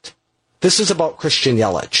forgot it. This is about Christian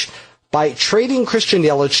Yelich. By trading Christian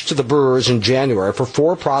Yelich to the Brewers in January for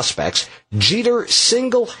 4 prospects, Jeter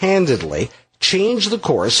single-handedly changed the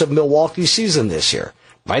course of Milwaukee's season this year.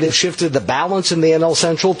 Might have shifted the balance in the NL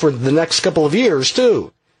Central for the next couple of years,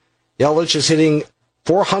 too. Yelich is hitting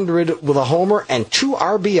 .400 with a homer and 2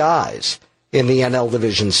 RBIs in the NL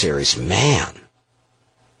Division Series. Man,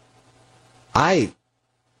 I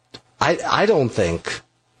didn't think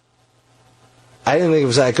it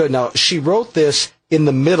was that good. Now, she wrote this in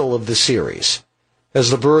the middle of the series, as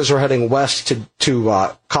the Brewers are heading west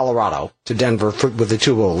to Colorado, to Denver, with a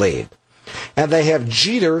 2-0 lead. And they have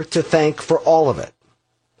Jeter to thank for all of it.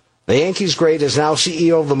 The Yankees great is now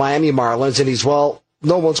CEO of the Miami Marlins, and he's, well,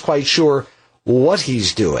 no one's quite sure what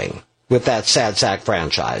he's doing with that sad sack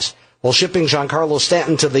franchise. Well, shipping Giancarlo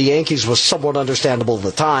Stanton to the Yankees was somewhat understandable at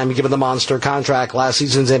the time, given the monster contract last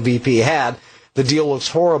season's MVP had. The deal looks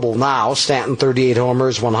horrible now. Stanton, 38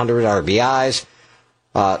 homers, 100 RBIs.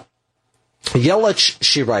 Yelich,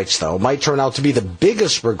 she writes, though, might turn out to be the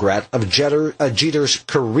biggest regret of Jeter's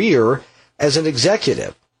career as an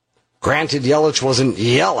executive. Granted, Yelich wasn't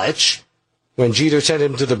Yelich when Jeter sent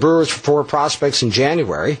him to the Brewers for 4 prospects in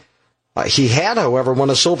January. He had, however, won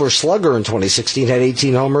a Silver Slugger in 2016, had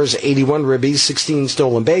 18 homers, 81 ribbies, 16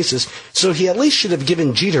 stolen bases, so he at least should have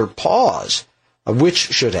given Jeter pause, which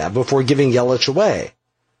should have, before giving Yelich away.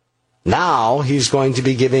 Now he's going to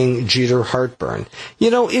be giving Jeter heartburn. You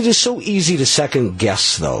know, it is so easy to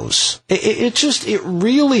second-guess those. It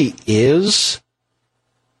really is.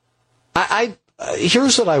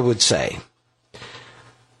 Here's what I would say.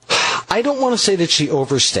 I don't want to say that she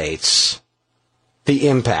overstates the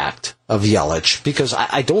impact of Yelich, because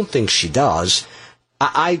I don't think she does.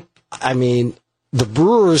 I mean, the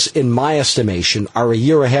Brewers, in my estimation, are a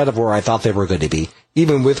year ahead of where I thought they were going to be,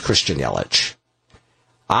 even with Christian Yelich.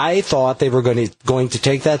 I thought they were going to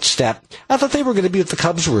take that step. I thought they were going to be what the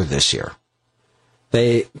Cubs were this year.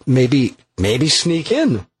 They maybe sneak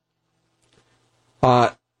in.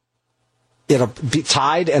 Be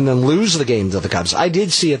tied and then lose the game to the Cubs. I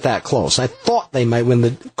did see it that close. I thought they might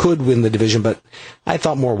could win the division, but I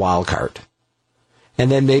thought more wild card.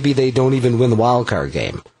 And then maybe they don't even win the wild card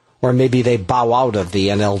game, or maybe they bow out of the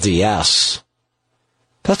NLDS.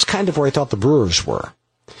 That's kind of where I thought the Brewers were.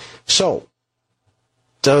 So,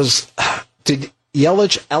 did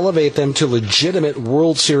Yelich elevate them to legitimate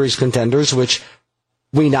World Series contenders, which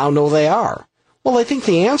we now know they are? Well, I think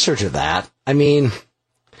the answer to that,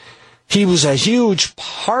 he was a huge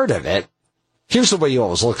part of it. Here's the way you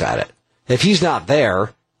always look at it. If he's not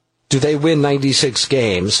there, do they win 96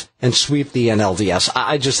 games and sweep the NLDS?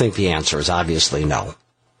 I just think the answer is obviously no.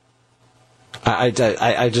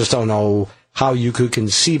 I just don't know how you could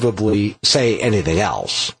conceivably say anything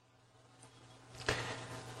else.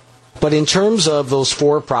 But in terms of those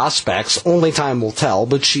 4 prospects, only time will tell,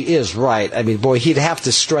 but she is right. Boy, he'd have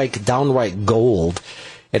to strike downright gold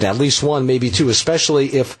at least 1, maybe 2,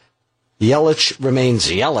 especially if Yelich remains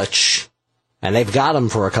Yelich, and they've got him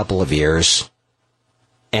for a couple of years.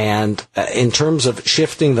 And in terms of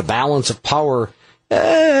shifting the balance of power,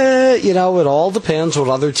 it all depends what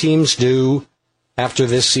other teams do after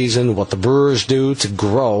this season, what the Brewers do to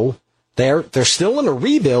grow. They're still in a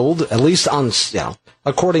rebuild, at least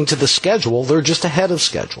according to the schedule. They're just ahead of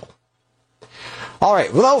schedule. All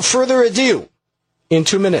right, without further ado, in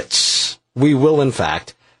 2 minutes, we will, in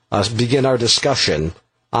fact, begin our discussion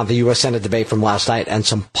on the U.S. Senate debate from last night and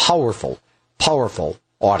some powerful, powerful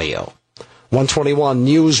audio. 121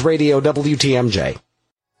 News Radio WTMJ.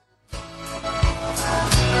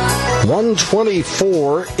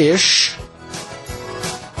 124-ish.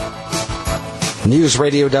 News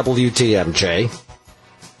Radio WTMJ.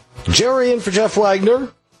 Jerry in for Jeff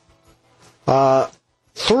Wagner.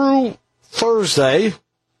 Through Thursday.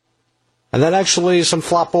 And then actually some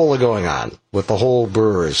flopola going on with the whole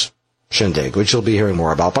Brewers shindig, which you'll be hearing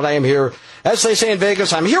more about. But I am here, as they say in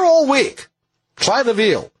Vegas, I'm here all week. Try the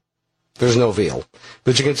veal. There's no veal.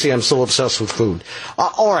 But you can see I'm still obsessed with food.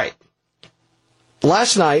 All right.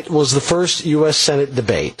 Last night was the first U.S. Senate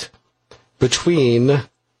debate between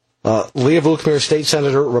Leah Vukmir, state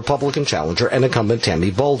senator, Republican challenger, and incumbent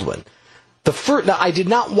Tammy Baldwin. Now, I did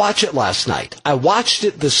not watch it last night. I watched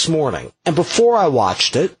it this morning. And before I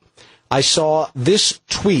watched it, I saw this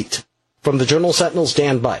tweet from the Journal Sentinel's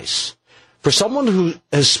Dan Bice. For someone who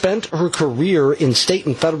has spent her career in state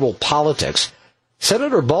and federal politics,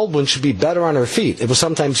 Senator Baldwin should be better on her feet. It was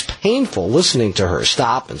sometimes painful listening to her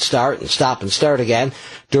stop and start and stop and start again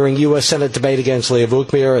during U.S. Senate debate against Leah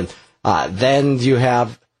Vukmir. And then you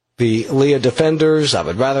have the Leah defenders. I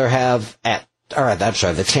would rather have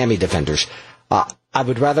the Tammy defenders. I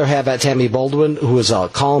would rather have at Tammy Baldwin, who is a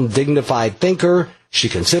calm, dignified thinker. She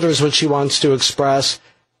considers what she wants to express.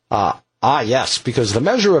 Yes, because the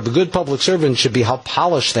measure of a good public servant should be how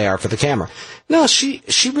polished they are for the camera. No, she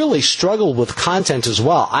really struggled with content as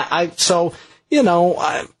well.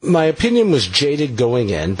 My opinion was jaded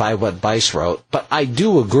going in by what Bice wrote, but I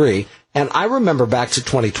do agree. And I remember back to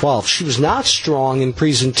 2012, she was not strong in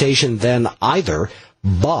presentation then either,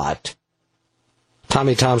 but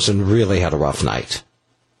Tommy Thompson really had a rough night.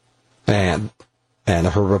 And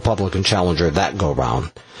her Republican challenger that go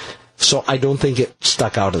round. So I don't think it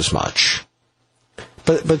stuck out as much.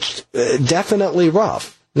 But definitely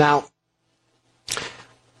rough. Now,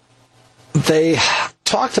 they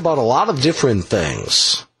talked about a lot of different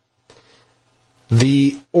things.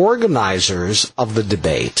 The organizers of the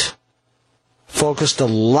debate focused a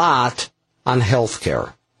lot on health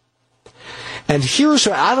care. And here's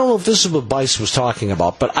what, I don't know if this is what Bice was talking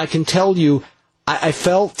about, but I can tell you, I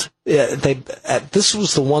felt this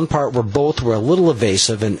was the one part where both were a little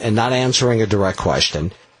evasive and not answering a direct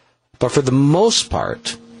question. But for the most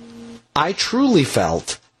part, I truly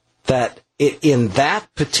felt that in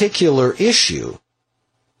that particular issue,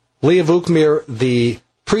 Leah Vukmir, the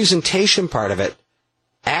presentation part of it,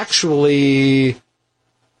 actually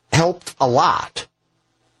helped a lot.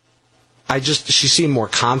 She seemed more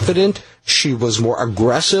confident. She was more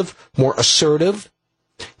aggressive, more assertive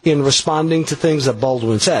in responding to things that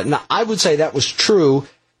Baldwin said. Now, I would say that was true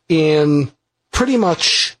in pretty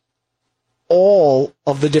much all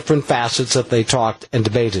of the different facets that they talked and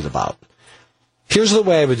debated about. Here's the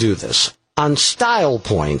way I would do this. On style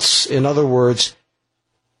points, in other words,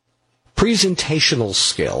 presentational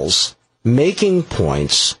skills, making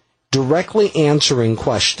points, directly answering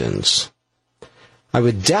questions, I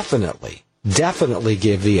would definitely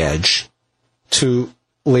give the edge to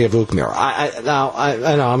Leah Vukmir. I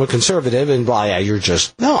know I'm a conservative, and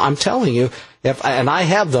I'm telling you, and I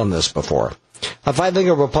have done this before. If I think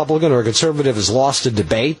a Republican or a conservative has lost a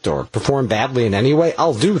debate or performed badly in any way,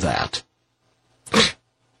 I'll do that.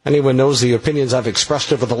 Anyone knows the opinions I've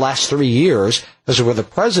expressed over the last 3 years as to where the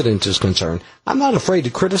president is concerned. I'm not afraid to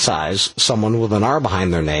criticize someone with an R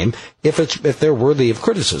behind their name if they're worthy of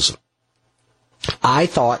criticism. I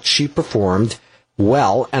thought she performed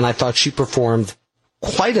well, and I thought she performed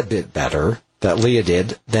quite a bit better, that Leah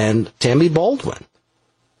did, than Tammy Baldwin.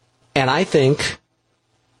 And I think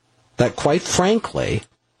that, quite frankly,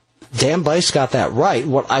 Dan Bice got that right.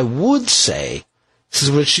 What I would say is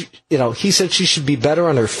when he said she should be better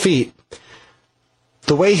on her feet.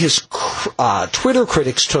 The way his Twitter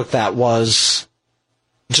critics took that was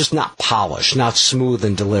just not polished, not smooth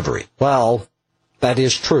in delivery. Well, that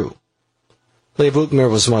is true. Leah Vukmir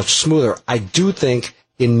was much smoother. I do think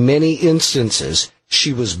in many instances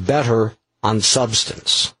she was better on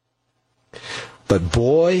substance. But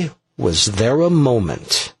boy, was there a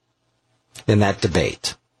moment in that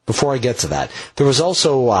debate. Before I get to that, there was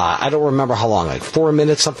also, I don't remember how long, like 4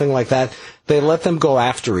 minutes, something like that. They let them go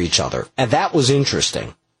after each other. And that was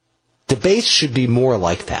interesting. Debates should be more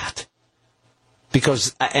like that.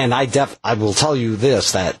 Because, and I will tell you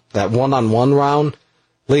this, that one-on-one round,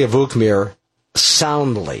 Leah Vukmir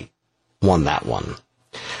soundly won that one.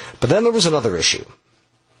 But then there was another issue.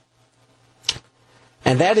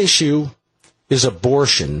 And that issue is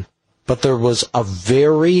abortion, but there was a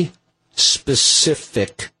very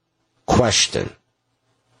specific question.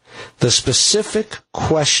 The specific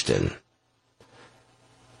question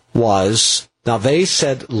was, now they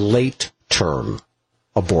said late-term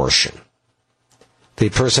abortion. The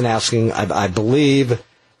person asking, I believe,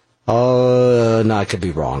 no, I could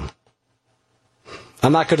be wrong.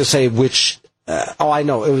 I'm not going to say which, I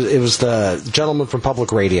know, it was the gentleman from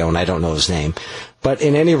public radio, and I don't know his name. But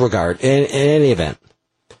in any regard, in any event,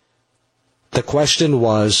 the question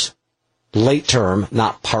was, late term,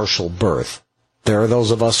 not partial birth. There are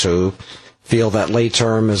those of us who feel that late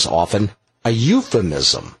term is often a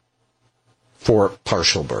euphemism for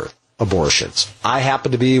partial birth, abortions. I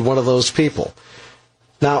happen to be one of those people.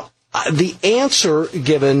 Now, the answer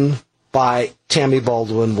given by Tammy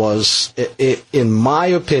Baldwin was, in my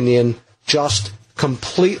opinion, just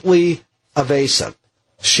completely evasive.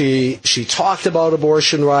 She talked about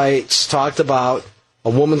abortion rights, talked about a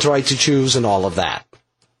woman's right to choose and all of that.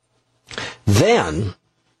 Then,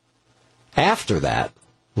 after that,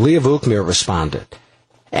 Leah Vukmir responded.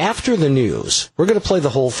 After the news, we're going to play the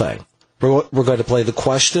whole thing. We're going to play the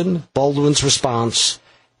question, Baldwin's response,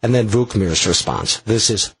 and then Vukmir's response. This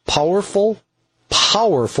is powerful,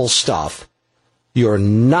 powerful stuff. You're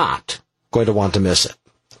not going to want to miss it.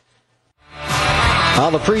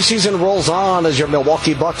 The preseason rolls on as your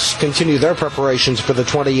Milwaukee Bucks continue their preparations for the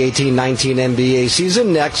 2018-19 NBA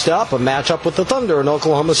season. Next up, a matchup with the Thunder in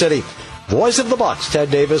Oklahoma City. Voice of the Bucks, Ted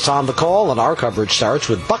Davis on the call, and our coverage starts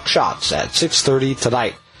with Buckshots at 6:30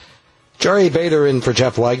 tonight. Jerry Bader in for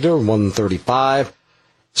Jeff Wagner, 1:35.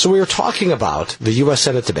 So we were talking about the U.S.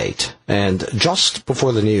 Senate debate, and just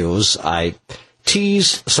before the news, I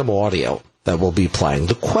teased some audio that we'll be playing.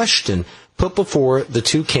 The question put before the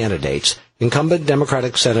two candidates, incumbent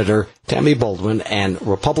Democratic Senator Tammy Baldwin and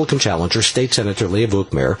Republican challenger State Senator Leah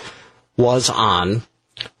Vukmir, was on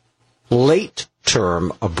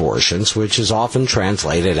late-term abortions, which is often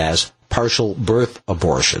translated as partial birth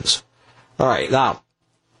abortions. All right, now,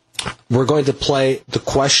 we're going to play the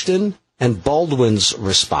question and Baldwin's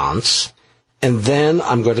response, and then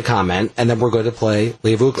I'm going to comment, and then we're going to play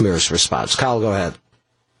Leah Vukmir's response. Kyle, go ahead.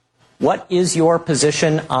 What is your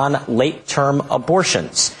position on late-term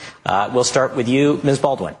abortions? We'll start with you, Ms.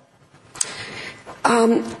 Baldwin.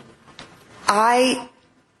 I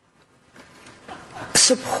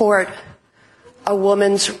support a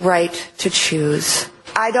woman's right to choose.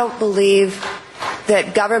 I don't believe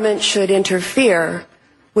that government should interfere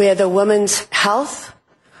with a woman's health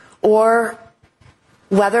or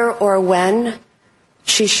whether or when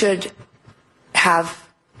she should have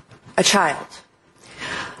a child.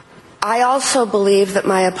 I also believe that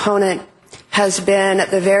my opponent has been at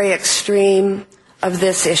the very extreme of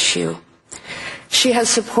this issue. She has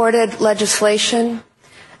supported legislation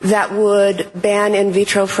that would ban in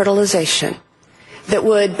vitro fertilization, that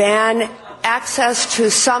would ban access to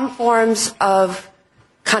some forms of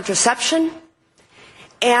contraception,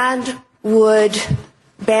 and would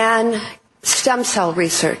ban stem cell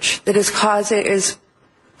research that is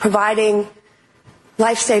providing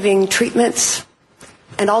life-saving treatments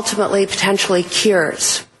and ultimately potentially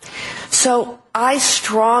cures. So I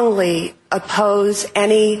strongly oppose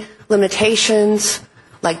any limitations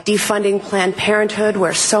like defunding Planned Parenthood,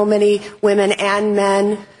 where so many women and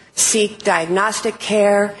men seek diagnostic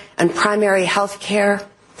care and primary health care.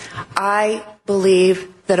 I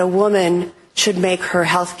believe that a woman should make her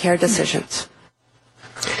health care decisions.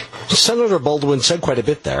 Senator Baldwin said quite a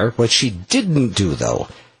bit there. What she didn't do, though,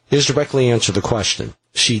 is directly answer the question.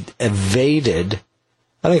 She evaded,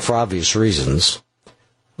 I think for obvious reasons,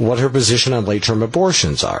 what her position on late-term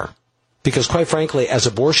abortions are. Because quite frankly, as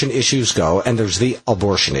abortion issues go, and there's the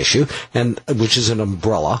abortion issue, and which is an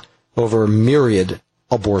umbrella over myriad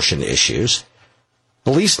abortion issues,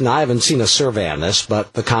 at least, and I haven't seen a survey on this,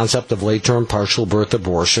 but the concept of late-term partial birth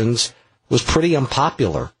abortions was pretty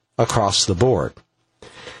unpopular across the board.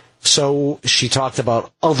 So she talked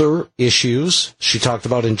about other issues. She talked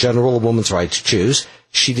about, in general, a woman's right to choose.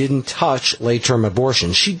 She didn't touch late-term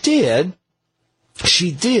abortion. She did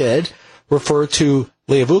refer to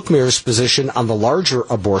Leah Vukmir's position on the larger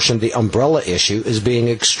abortion, the umbrella issue, as being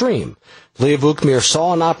extreme. Leah Vukmir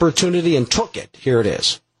saw an opportunity and took it. Here it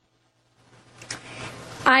is.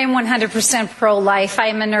 I am 100% pro-life. I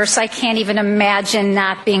am a nurse. I can't even imagine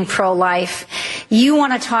not being pro-life. You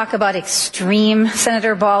want to talk about extreme,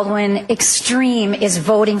 Senator Baldwin? Extreme is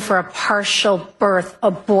voting for a partial birth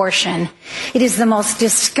abortion. It is the most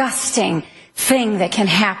disgusting thing that can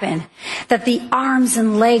happen, that the arms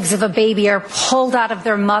and legs of a baby are pulled out of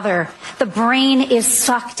their mother. The brain is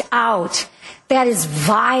sucked out. That is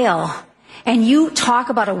vile. And you talk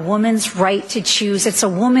about a woman's right to choose. It's a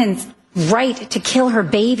woman's right to kill her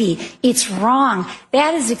baby. It's wrong.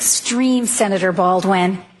 That is extreme, Senator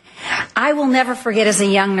Baldwin. I will never forget as a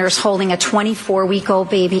young nurse holding a 24-week-old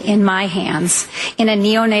baby in my hands in a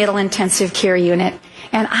neonatal intensive care unit.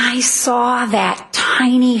 And I saw that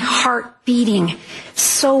tiny heart beating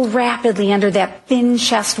so rapidly under that thin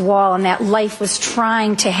chest wall, and that life was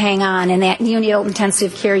trying to hang on in that neonatal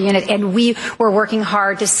intensive care unit, and we were working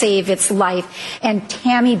hard to save its life. And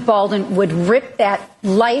Tammy Baldwin would rip that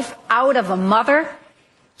life out of a mother.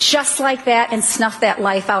 just like that and snuff that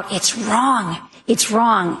life out. It's wrong. It's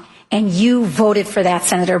wrong. And you voted for that,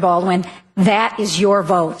 Senator Baldwin. That is your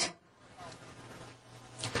vote.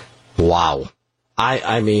 Wow.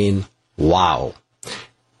 I mean, wow.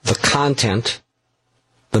 The content,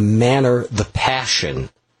 the manner, the passion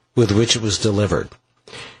with which it was delivered.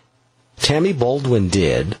 Tammy Baldwin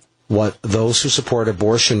did what those who support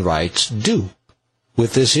abortion rights do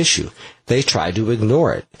with this issue. They try to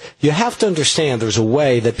ignore it. You have to understand there's a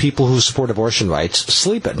way that people who support abortion rights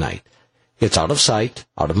sleep at night. It's out of sight,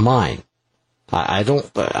 out of mind. I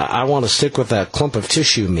want to stick with that clump of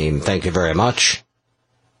tissue meme, thank you very much.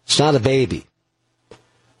 It's not a baby.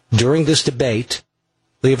 During this debate,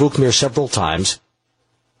 Leah Vukmir several times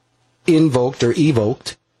invoked or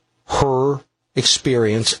evoked her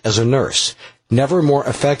experience as a nurse. Never more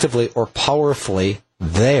effectively or powerfully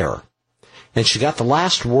there. And she got the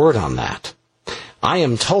last word on that. I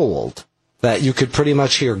am told that you could pretty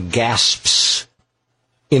much hear gasps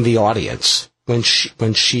in the audience when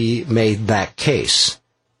she made that case.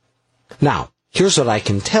 Now, here's what I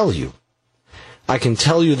can tell you. I can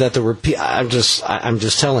tell you that there were I'm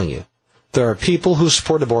just telling you. There are people who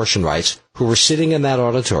support abortion rights who were sitting in that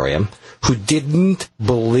auditorium who didn't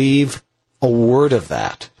believe a word of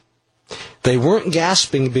that. They weren't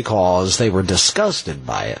gasping because they were disgusted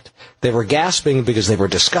by it. They were gasping because they were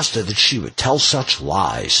disgusted that she would tell such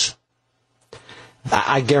lies.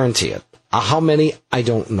 I guarantee it. How many? I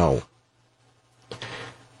don't know.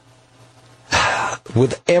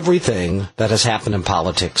 With everything that has happened in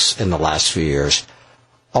politics in the last few years,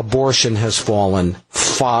 abortion has fallen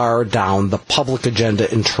far down the public agenda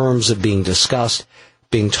in terms of being discussed,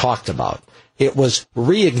 being talked about. It was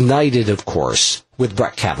reignited, of course, with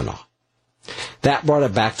Brett Kavanaugh. That brought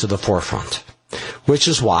it back to the forefront, which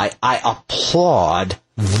is why I applaud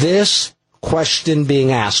this question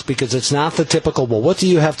being asked, because it's not the typical, well, what do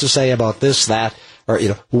you have to say about this, that, or,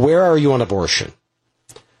 where are you on abortion?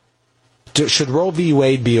 Should Roe v.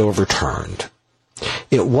 Wade be overturned?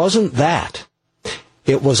 It wasn't that.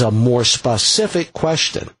 It was a more specific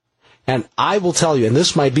question. And I will tell you, and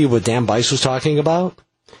this might be what Dan Bice was talking about,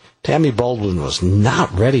 Tammy Baldwin was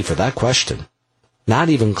not ready for that question. Not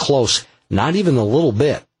even close. Not even a little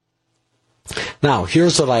bit. Now,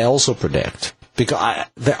 here's what I also predict. Because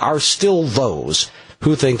there are still those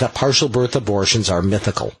who think that partial birth abortions are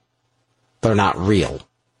mythical. They're not real.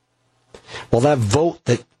 Well, that vote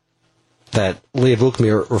that Leah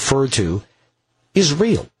Vukmir referred to is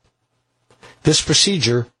real. This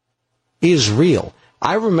procedure is real.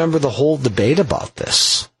 I remember the whole debate about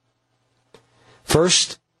this.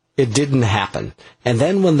 First, it didn't happen. And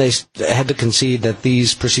then when they had to concede that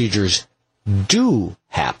these procedures do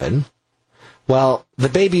happen, well, the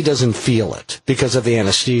baby doesn't feel it because of the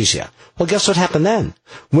anesthesia. Well, guess what happened then?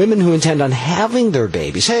 Women who intend on having their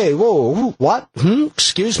babies, hey, whoa, what?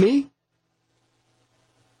 Excuse me?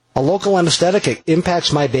 A local anesthetic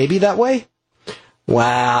impacts my baby that way?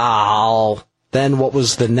 Well, then what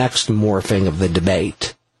was the next morphing of the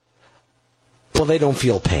debate? Well, they don't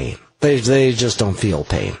feel pain. They just don't feel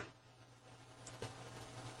pain.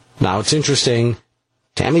 Now, it's interesting.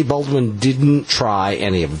 Tammy Baldwin didn't try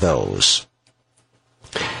any of those.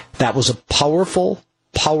 That was a powerful,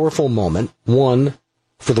 powerful moment. One,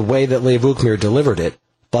 for the way that Leah Vukmir delivered it.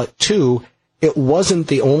 But two, it wasn't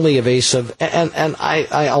the only evasive, and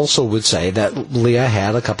I also would say that Leah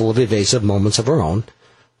had a couple of evasive moments of her own.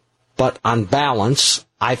 But on balance,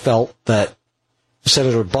 I felt that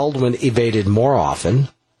Senator Baldwin evaded more often,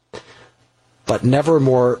 but never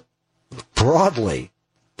more broadly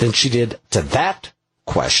than she did to that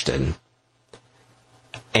question,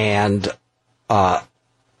 and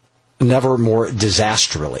never more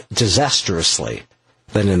disastrously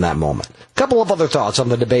than in that moment. A couple of other thoughts on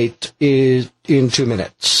the debate in 2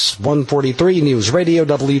 minutes. 143 News Radio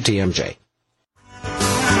WTMJ.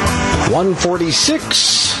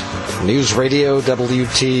 146 News Radio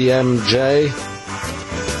WTMJ.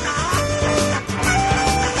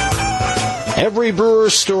 Every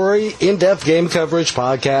Brewers story, in-depth game coverage,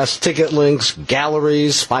 podcasts, ticket links,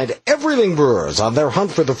 galleries. Find everything Brewers on their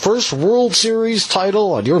hunt for the first World Series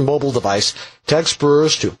title on your mobile device. Text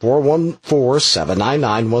Brewers to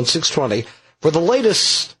 414-799-1620 for the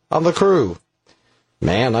latest on the Crew.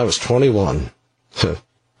 Man, I was 21.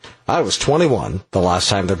 I was 21 the last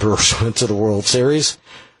time the Brewers went to the World Series.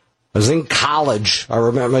 I was in college. I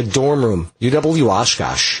remember my dorm room, UW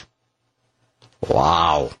Oshkosh.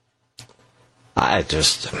 Wow. I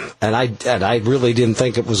really didn't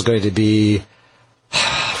think it was going to be,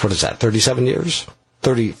 what is that, 37 years?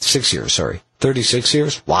 36 years, sorry. 36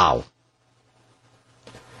 years? Wow.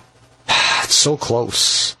 It's so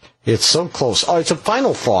close. It's so close. All right, some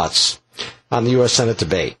final thoughts on the U.S. Senate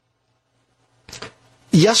debate.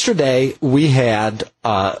 Yesterday, we had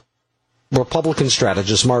Republican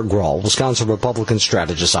strategist Mark Grohl, Wisconsin Republican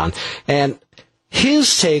strategist, on, and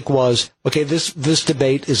his take was, okay, this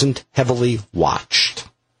debate isn't heavily watched.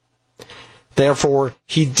 Therefore,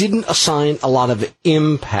 he didn't assign a lot of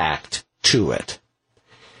impact to it.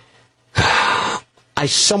 I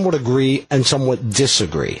somewhat agree and somewhat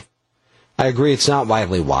disagree. I agree it's not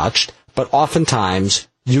widely watched, but oftentimes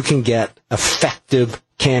you can get effective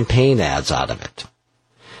campaign ads out of it.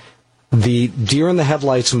 The deer in the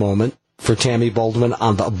headlights moment for Tammy Baldwin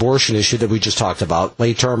on the abortion issue that we just talked about,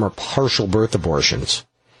 late-term or partial birth abortions,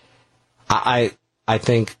 I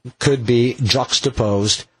think could be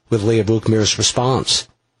juxtaposed with Leah Buchmer's response.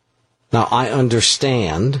 Now, I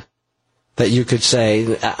understand that you could say,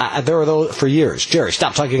 there are those for years, Jerry,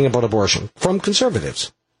 stop talking about abortion, from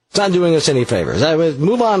conservatives. It's not doing us any favors. I would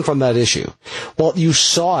move on from that issue. Well, you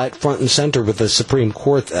saw it front and center with the Supreme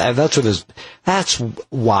Court. That's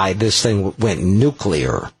why this thing went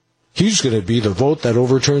nuclear. He's going to be the vote that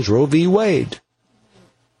overturns Roe v. Wade.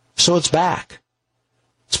 So it's back.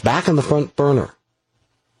 It's back on the front burner.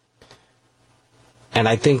 And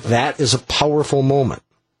I think that is a powerful moment.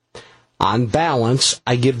 On balance,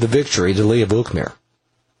 I give the victory to Leah Buchmer.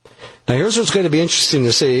 Now, here's what's going to be interesting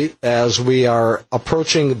to see as we are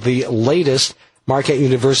approaching the latest Marquette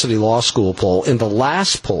University Law School poll. In the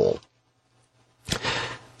last poll,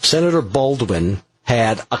 Senator Baldwin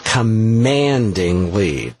had a commanding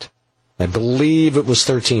lead. I believe it was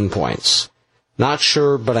 13 points. Not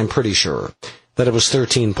sure, but I'm pretty sure that it was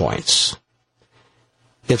 13 points.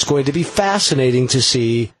 It's going to be fascinating to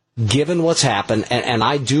see, given what's happened, and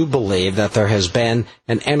I do believe that there has been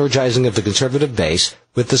an energizing of the conservative base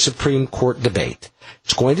with the Supreme Court debate.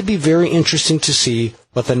 It's going to be very interesting to see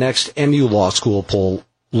what the next MU Law School poll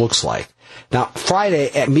looks like. Now,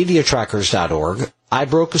 Friday at MediaTrackers.org, I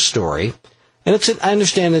broke a story, and I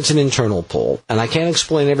understand it's an internal poll, and I can't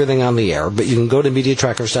explain everything on the air, but you can go to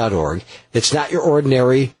MediaTrackers.org. It's not your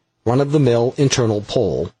ordinary run-of-the-mill internal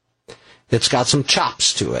poll. It's got some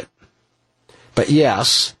chops to it. But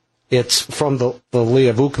yes, it's from the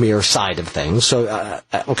Leah Buchmer side of things. So,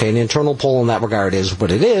 okay, an internal poll in that regard is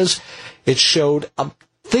what it is. It showed, I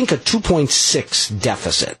think, a 2.6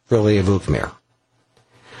 deficit for Leah Buchmer.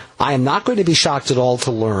 I am not going to be shocked at all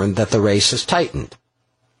to learn that the race has tightened.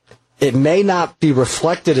 It may not be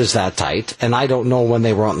reflected as that tight, and I don't know when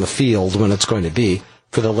they were out in the field when it's going to be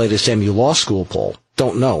for the latest MU Law School poll.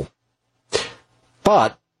 Don't know.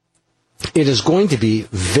 But it is going to be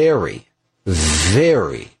very,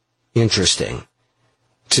 very interesting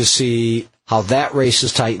to see how that race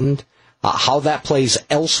is tightened, how that plays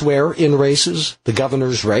elsewhere in races. The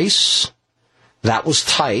governor's race, that was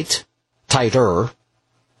tighter. What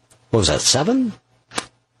was that, 7?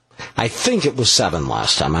 I think it was 7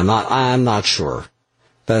 last time. I'm not sure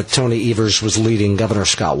that Tony Evers was leading Governor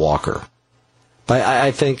Scott Walker. But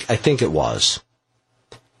I think it was.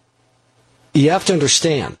 You have to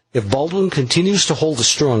understand, if Baldwin continues to hold a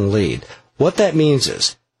strong lead, what that means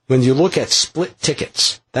is, when you look at split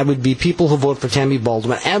tickets, that would be people who vote for Tammy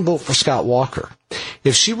Baldwin and vote for Scott Walker.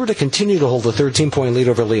 If she were to continue to hold a 13-point lead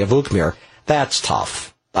over Leah Buchmer, that's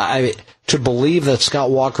tough. To believe that Scott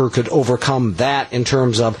Walker could overcome that in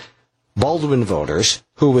terms of Baldwin voters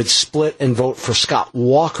who would split and vote for Scott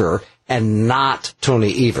Walker and not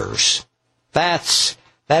Tony Evers. That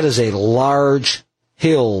is a large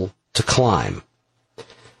hill to climb.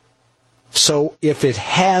 So if it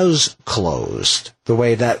has closed the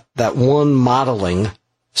way that one modeling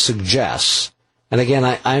suggests, and again,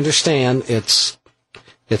 I understand it's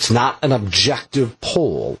not an objective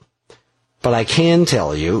poll, but I can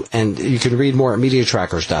tell you, and you can read more at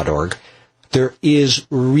MediaTrackers.org, there is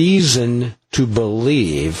reason to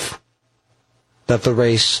believe that the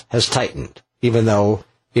race has tightened, even though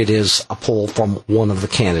it is a poll from one of the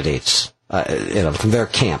candidates, from their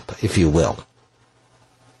camp, if you will.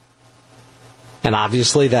 And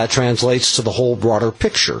obviously that translates to the whole broader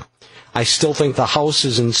picture. I still think the House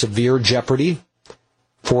is in severe jeopardy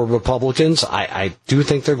for Republicans. I do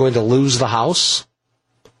think they're going to lose the House.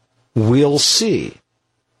 We'll see.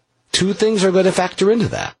 Two things are going to factor into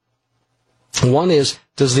that. One is,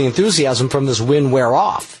 does the enthusiasm from this win wear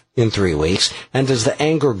off in 3 weeks? And does the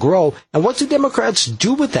anger grow? And what do Democrats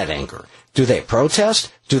do with that anger? Do they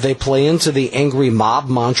protest? Do they play into the angry mob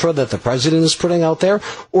mantra that the president is putting out there?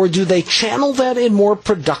 Or do they channel that in more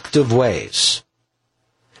productive ways?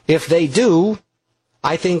 If they do,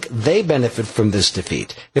 I think they benefit from this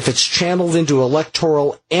defeat. If it's channeled into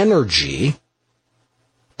electoral energy,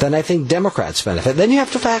 then I think Democrats benefit. Then you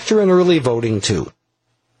have to factor in early voting, too.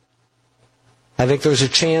 I think there's a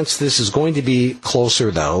chance this is going to be closer,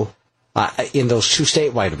 though, in those two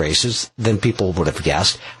statewide races than people would have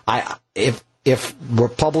guessed. If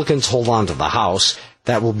Republicans hold on to the House,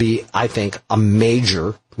 that will be, I think, a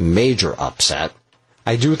major, major upset.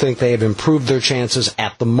 I do think they have improved their chances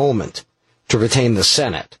at the moment to retain the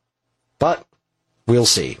Senate. But we'll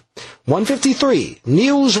see. 153,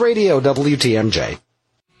 News Radio WTMJ.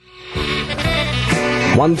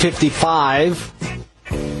 155,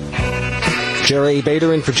 Jerry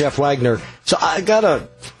Bader in for Jeff Wagner. So I got to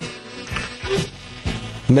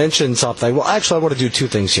mention something. Well, actually, I want to do two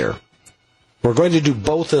things here. We're going to do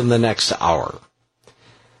both in the next hour.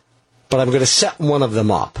 But I'm going to set one of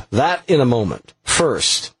them up. That in a moment.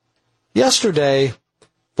 First, yesterday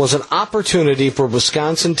was an opportunity for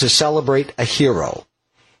Wisconsin to celebrate a hero.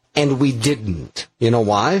 And we didn't. You know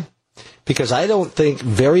why? Because I don't think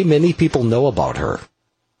very many people know about her,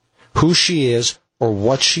 who she is, or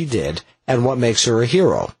what she did, and what makes her a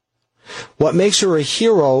hero. What makes her a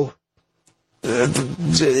hero,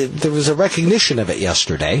 there was a recognition of it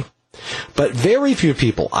yesterday, but very few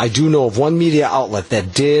people, I do know of one media outlet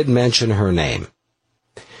that did mention her name.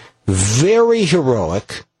 Very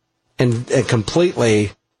heroic and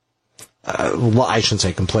completely, well, I shouldn't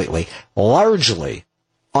say completely, largely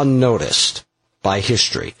unnoticed by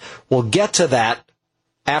history. We'll get to that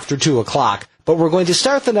after 2 o'clock, but we're going to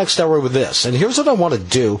start the next hour with this. And here's what I want to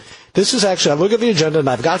do. This is actually, I look at the agenda and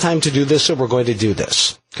I've got time to do this, so we're going to do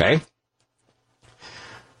this. Okay?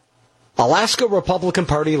 Alaska Republican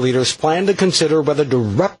Party leaders plan to consider whether to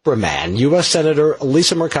reprimand U.S. Senator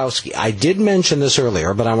Lisa Murkowski. I did mention this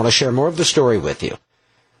earlier, but I want to share more of the story with you.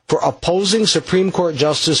 For opposing Supreme Court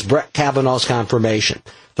Justice Brett Kavanaugh's confirmation.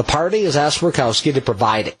 The party has asked Murkowski to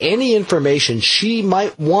provide any information she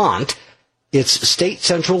might want its state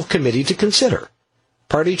central committee to consider.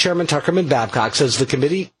 Party Chairman Tuckerman Babcock says the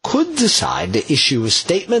committee could decide to issue a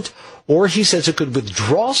statement, or he says it could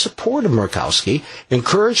withdraw support of Murkowski,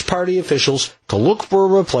 encourage party officials to look for a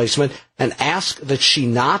replacement, and ask that she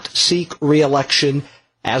not seek re-election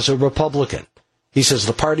as a Republican. He says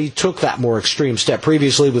the party took that more extreme step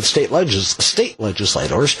previously with state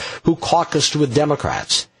legislators who caucused with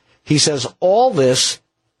Democrats. He says all this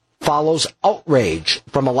follows outrage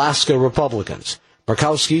from Alaska Republicans.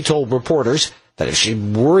 Murkowski told reporters that if she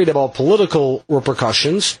worried about political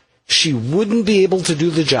repercussions, she wouldn't be able to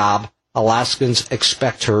do the job Alaskans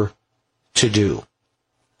expect her to do.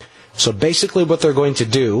 So basically what they're going to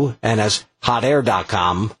do, and as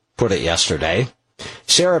hotair.com put it yesterday,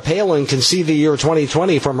 Sarah Palin can see the year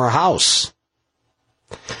 2020 from her house.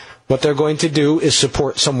 What they're going to do is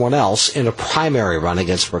support someone else in a primary run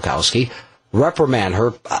against Murkowski, reprimand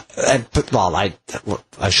her. Well,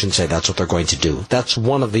 I shouldn't say that's what they're going to do. That's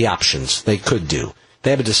one of the options they could do.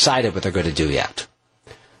 They haven't decided what they're going to do yet.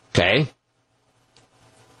 Okay?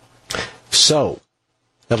 So,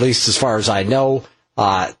 at least as far as I know,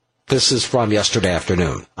 this is from yesterday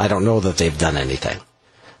afternoon. I don't know that they've done anything.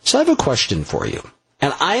 So I have a question for you.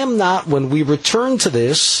 And I am not, when we return to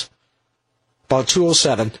this, about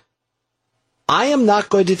 2:07, I am not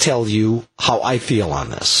going to tell you how I feel on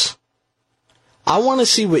this. I want to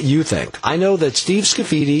see what you think. I know that Steve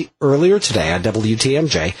Scafidi earlier today on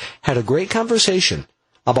WTMJ had a great conversation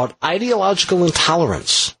about ideological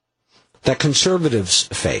intolerance that conservatives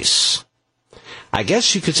face. I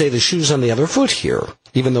guess you could say the shoe's on the other foot here,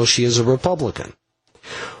 even though she is a Republican.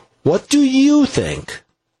 What do you think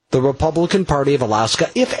the Republican Party of Alaska,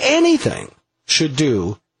 if anything, should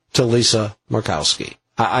do to Lisa Murkowski?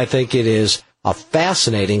 I think it is a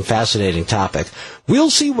fascinating, fascinating topic. We'll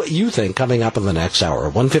see what you think coming up in the next hour.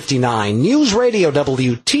 159 News Radio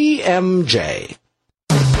WTMJ.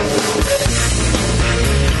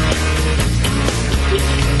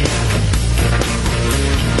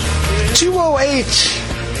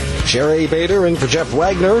 Jerry Bader in for Jeff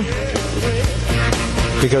Wagner.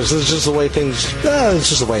 Because this is just the way it's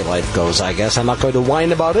just the way life goes, I guess. I'm not going to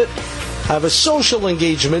whine about it. I have a social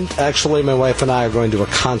engagement. Actually, my wife and I are going to a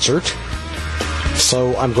concert.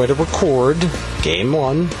 So I'm going to record Game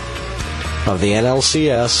 1 of the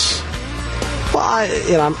NLCS. Well,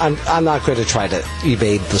 I'm not going to try to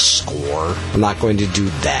evade the score. I'm not going to do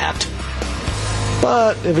that.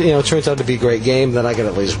 But if it turns out to be a great game, then I can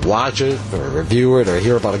at least watch it or review it or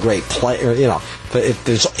hear about a great play. Or, but if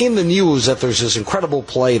there's in the news that there's this incredible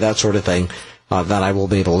play, that sort of thing, then I will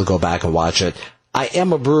be able to go back and watch it. I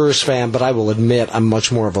am a Brewers fan, but I will admit I'm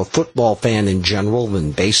much more of a football fan in general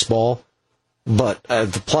than baseball. But the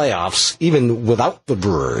playoffs, even without the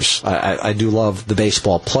Brewers, I do love the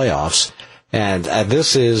baseball playoffs. And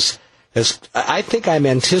this is, I think I'm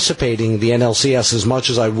anticipating the NLCS as much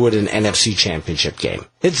as I would an NFC championship game.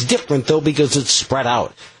 It's different, though, because it's spread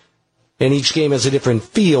out. And each game has a different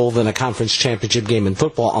feel than a conference championship game in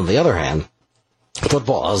football. On the other hand,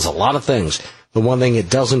 football has a lot of things. The one thing it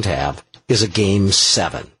doesn't have is a Game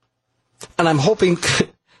 7. And I'm hoping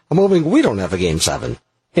we don't have a Game 7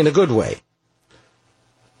 in a good way.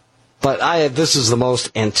 But this is the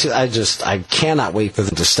most, I cannot wait for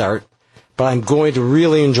them to start. But I'm going to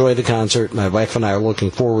really enjoy the concert. My wife and I are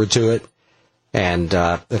looking forward to it. And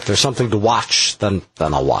if there's something to watch, then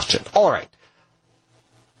I'll watch it. All right.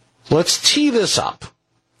 Let's tee this up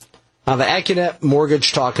on the Accunet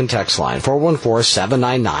Mortgage Talk and Text line,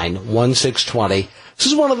 414-799-1620. This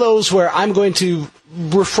is one of those where I'm going to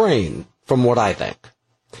refrain from what I think.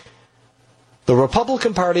 The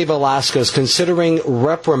Republican Party of Alaska is considering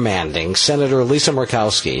reprimanding Senator Lisa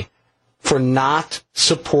Murkowski for not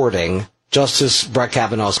supporting Justice Brett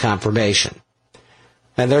Kavanaugh's confirmation.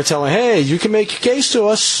 And they're telling, hey, you can make your case to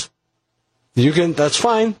us. That's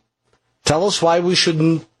fine. Tell us why we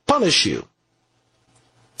shouldn't punish you.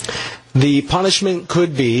 The punishment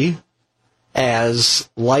could be as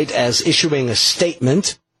light as issuing a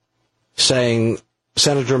statement saying,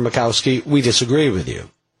 Senator Murkowski, we disagree with you.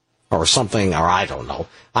 Or something, or I don't know.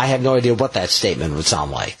 I have no idea what that statement would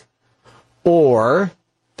sound like. Or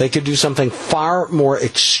they could do something far more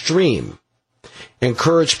extreme.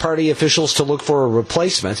 Encourage party officials to look for a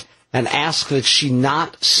replacement and ask that she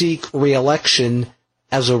not seek re-election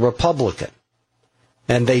as a Republican.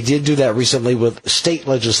 And they did do that recently with state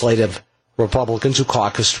legislative Republicans who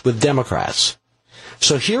caucused with Democrats.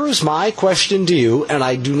 So here is my question to you, and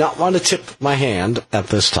I do not want to tip my hand at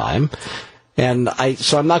this time.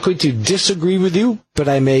 So I'm not going to disagree with you, but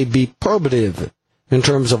I may be probative in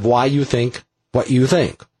terms of why you think what you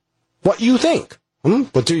think. What you think?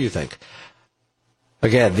 What do you think?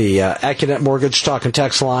 Again, the Accunet Mortgage Talk and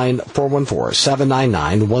Text line,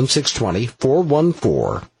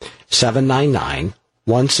 414-799-1620,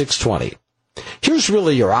 414-799-1620. Here's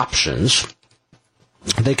really your options.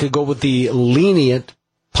 They could go with the lenient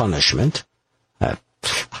punishment. I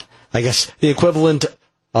guess the equivalent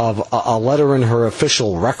of a letter in her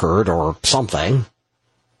official record or something.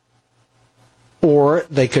 Or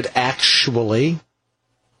they could actually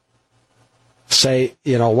say,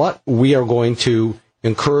 you know what, we are going to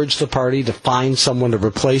encourage the party to find someone to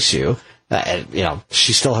replace you.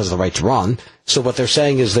 She still has the right to run. So what they're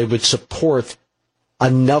saying is they would support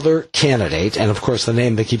another candidate, and of course the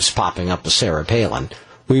name that keeps popping up is Sarah Palin.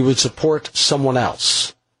 We would support someone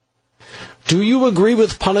else. Do you agree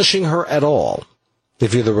with punishing her at all,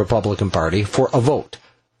 if you're the Republican Party, for a vote?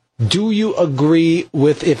 Do you agree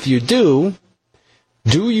with, if you do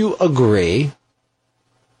you agree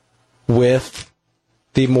with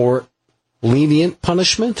the more lenient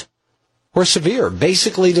punishment or severe,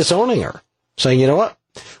 basically disowning her, saying, you know what,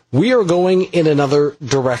 we are going in another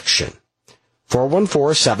direction?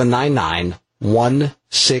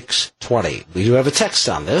 414-799-1620. We do have a text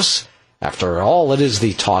on this. After all, it is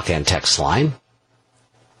the talk and text line.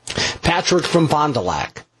 Patrick from Fond du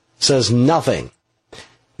Lac says nothing.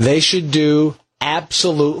 They should do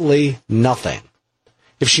absolutely nothing.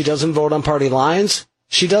 If she doesn't vote on party lines,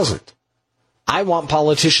 she doesn't. I want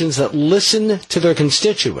politicians that listen to their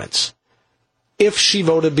constituents. If she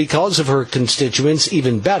voted because of her constituents,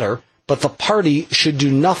 even better, but the party should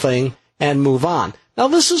do nothing and move on. Now,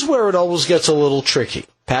 this is where it always gets a little tricky.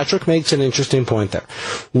 Patrick makes an interesting point there.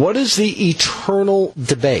 What is the eternal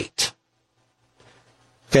debate?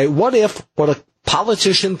 Okay, what if what a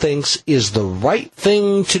politician thinks is the right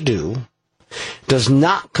thing to do does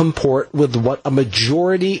not comport with what a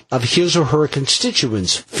majority of his or her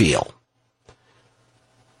constituents feel?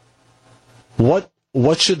 What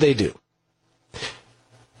should they do?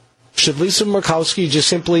 Should Lisa Murkowski just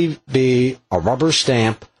simply be a rubber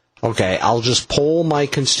stamp? Okay, I'll just poll my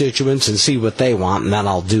constituents and see what they want, and then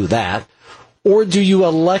I'll do that. Or do you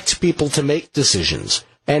elect people to make decisions?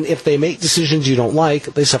 And if they make decisions you don't like,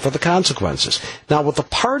 they suffer the consequences. Now, what the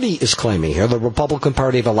party is claiming here, the Republican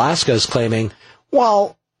Party of Alaska is claiming,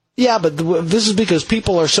 well, yeah, but this is because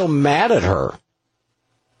people are so mad at her.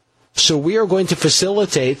 So we are going to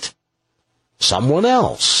facilitate someone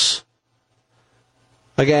else.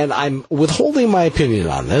 Again, I'm withholding my opinion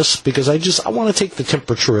on this because I want to take the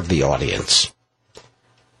temperature of the audience.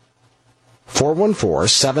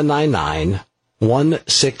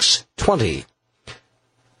 414-799-1620.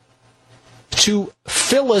 To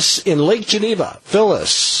Phyllis in Lake Geneva.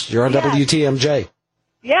 Phyllis, you're on WTMJ.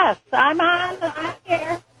 Yes, I'm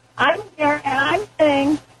here, and I'm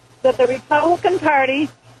saying that the Republican Party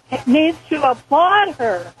needs to applaud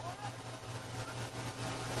her.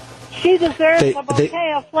 She deserves a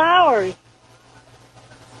bouquet of flowers.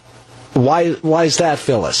 Why is that,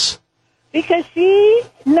 Phyllis? Because she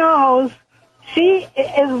knows she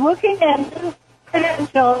is looking at his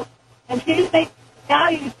credentials, and she's making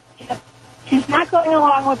value. She's not going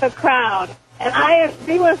along with the crowd. And I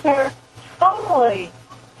agree with her totally.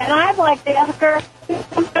 And I'd like to ask her to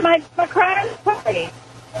come to my crowd party.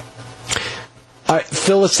 All right,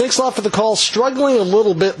 Phyllis, thanks a lot for the call. Struggling a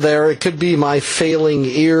little bit there. It could be my failing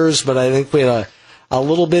ears, but I think we had a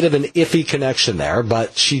little bit of an iffy connection there.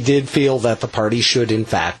 But she did feel that the party should, in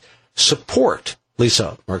fact, support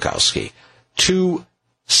Lisa Murkowski. To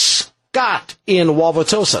Scott in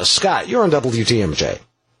Wauwatosa. Scott, you're on WTMJ.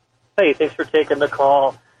 Hey, thanks for taking the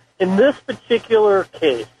call. In this particular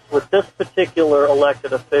case, with this particular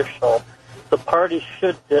elected official, the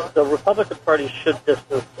Republican Party should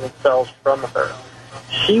distance themselves from her.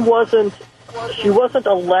 She wasn't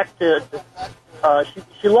elected.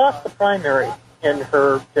 She lost the primary in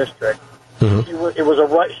her district. Mm-hmm.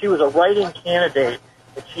 She was a write-in candidate,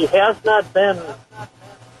 and she has not been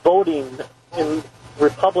voting in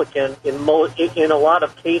Republican in a lot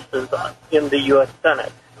of cases in the U.S.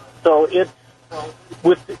 Senate. So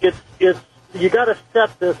you got to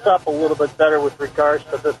set this up a little bit better with regards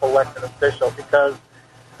to this elected official, because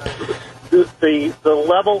the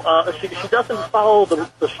level she doesn't follow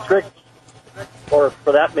the strict, or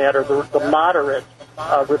for that matter, the moderate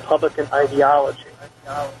Republican ideology.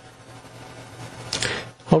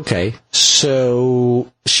 Okay,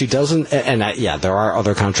 so she doesn't, and there are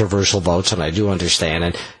other controversial votes, and I do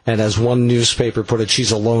understand. And as one newspaper put it,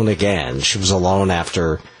 she's alone again. She was alone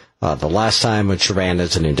after the last time when she ran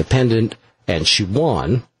as an independent, and she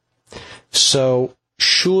won. So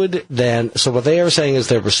what they are saying is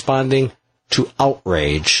they're responding to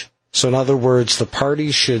outrage. So in other words, the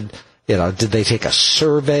party should, did they take a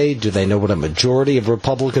survey? Do they know what a majority of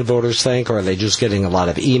Republican voters think? Or are they just getting a lot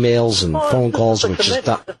of emails and phone calls? This is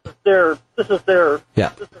their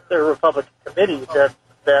Republican committee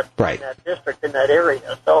that's right in that district, in that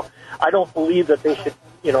area. So I don't believe that they should,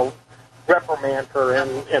 reprimand her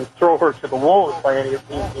and throw her to the wolves by any of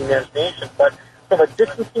these imaginations. But from a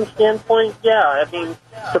distancing standpoint, to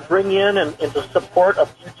bring in and to support a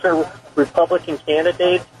future Republican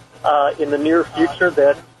candidate in the near future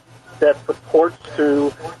that purports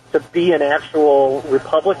to be an actual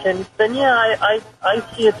Republican, then I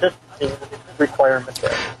see a distancing requirement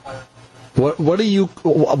there. What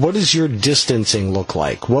does your distancing look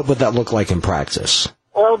like? What would that look like in practice?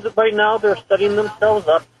 Well, right now they're setting themselves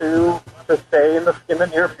up to say in the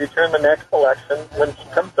near future, in the next election, when she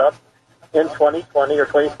comes up in 2020 or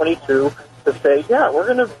 2022, to say,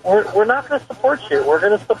 we're not going to support you. We're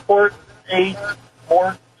going to support a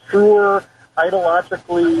more truer,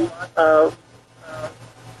 ideologically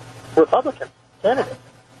Republican candidate,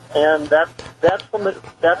 and that's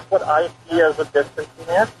what I see as a distancing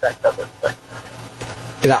aspect of it.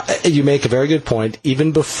 You make a very good point.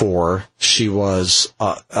 Even before she was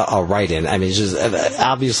a write-in, I mean, she's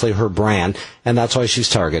obviously her brand, and that's why she's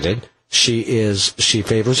targeted. She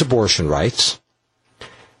favors abortion rights.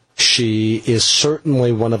 She is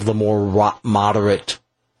certainly one of the more moderate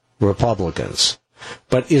Republicans.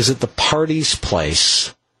 But is it the party's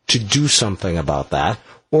place to do something about that,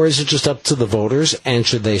 or is it just up to the voters? And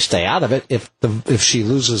should they stay out of it? If she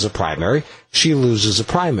loses a primary, she loses a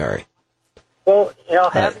primary. Well,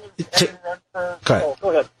 having run for... Go ahead.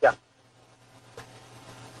 Go ahead, yeah.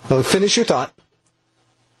 Well, finish your thought.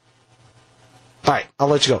 All right, I'll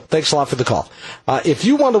let you go. Thanks a lot for the call. If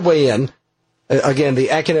you want to weigh in, again,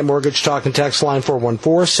 the Accident Mortgage Talk and Text line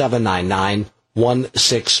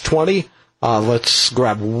 414-799-1620. Let's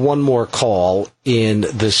grab one more call in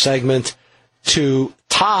this segment to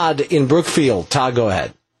Todd in Brookfield. Todd, go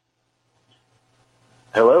ahead.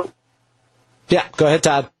 Hello? Yeah, go ahead,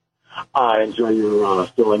 Todd. I enjoy your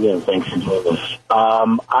filling in. Thanks for doing this.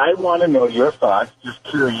 I want to know your thoughts, just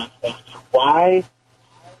curious, as to why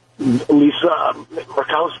Lisa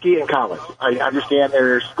Murkowski and Collins, I understand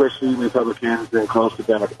they're squishy Republicans and close to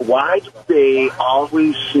Democrats. Why do they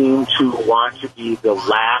always seem to want to be the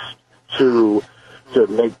last to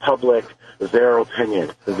make public their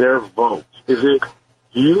opinion, their vote? Do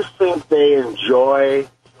you think they must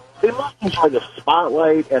enjoy the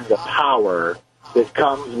spotlight and the power that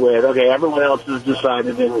comes with, okay, everyone else has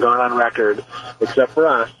decided and gone on record except for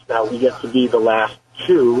us, now we get to be the last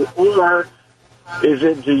two? Or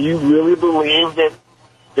do you really believe that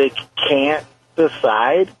they can't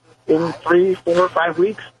decide in 3, 4, 5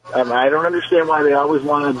 weeks? I don't understand why they always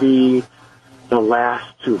want to be the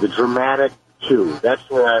last two, the dramatic two. That's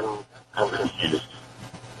where I'm confused.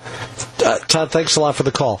 Todd, thanks a lot for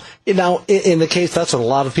the call. Now, in the case, that's what a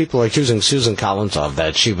lot of people are accusing Susan Collins of,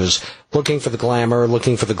 that she was looking for the glamour,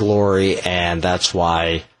 looking for the glory, and that's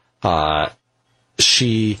why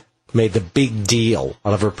she made the big deal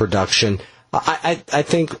out of her production. I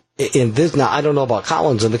think in this, now I don't know about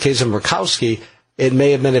Collins, in the case of Murkowski, it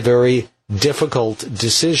may have been a very difficult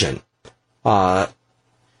decision.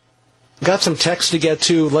 Got some text to get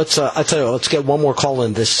to. Let's get one more call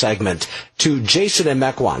in this segment to Jason and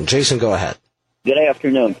Mequon. Jason, go ahead. Good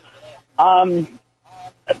afternoon. The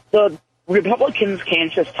Republicans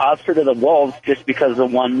can't just toss her to the wolves just because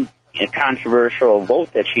of one controversial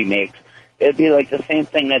vote that she makes. It'd be like the same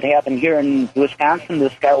thing that happened here in Wisconsin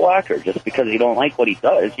to Scott Walker. Just because you don't like what he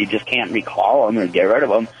does, you just can't recall him or get rid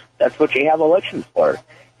of him. That's what you have elections for.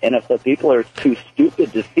 And if the people are too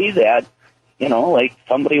stupid to see that, like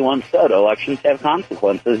somebody once said, elections have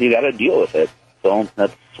consequences. You got to deal with it. So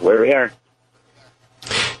that's where we are.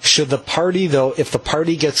 Should the party, though, if the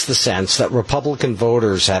party gets the sense that Republican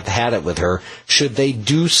voters have had it with her, should they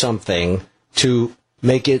do something to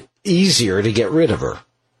make it easier to get rid of her?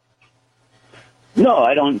 No,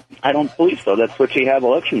 I don't believe so. That's what you have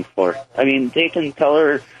elections for. I mean, they can tell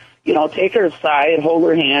her, take her aside, hold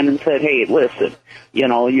her hand, and say, hey, listen,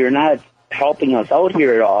 you're not helping us out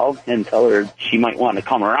here at all, and tell her she might want to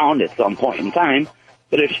come around at some point in time.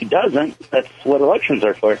 But if she doesn't, that's what elections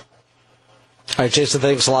are for. All right, Jason,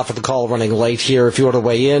 thanks a lot for the call. Running late here. If you want to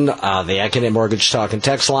weigh in, the Academic Mortgage Talk and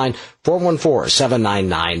Text line,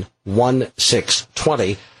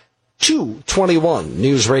 414-799-1620, 221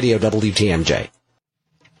 News Radio WTMJ.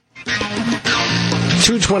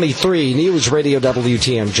 223 News Radio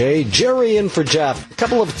WTMJ. Jerry in for Jeff. A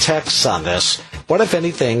couple of texts on this. What, if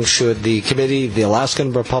anything, should the committee, the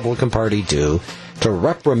Alaskan Republican Party, do to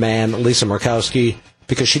reprimand Lisa Murkowski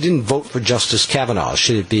because she didn't vote for Justice Kavanaugh?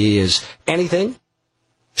 Should it be as anything?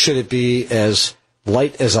 Should it be as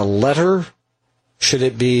light as a letter? Should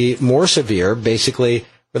it be more severe, basically,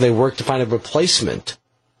 where they work to find a replacement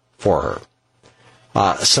for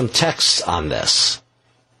her? Some texts on this.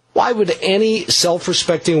 Why would any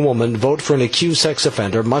self-respecting woman vote for an accused sex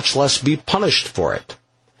offender, much less be punished for it?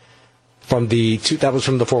 That was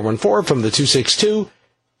from the 414. From the 262,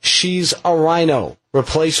 she's a rhino.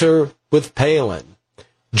 Replace her with Palin.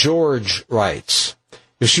 George writes,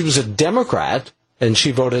 if she was a Democrat and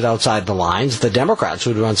she voted outside the lines, the Democrats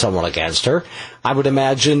would run someone against her. I would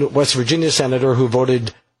imagine West Virginia senator who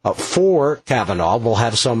voted for Kavanaugh will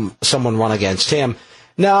have someone run against him.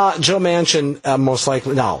 No, Joe Manchin, most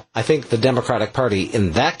likely, no. I think the Democratic Party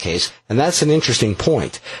in that case, and that's an interesting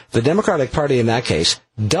point, the Democratic Party in that case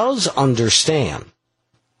does understand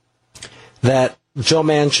that Joe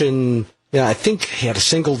Manchin, I think he had a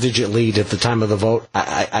single-digit lead at the time of the vote.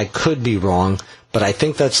 I could be wrong, but I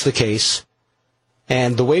think that's the case.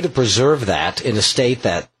 And the way to preserve that in a state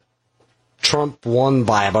that Trump won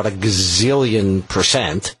by about a gazillion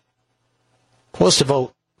 % was to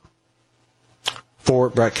vote for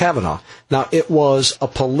Brett Kavanaugh. Now, it was a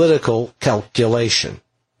political calculation.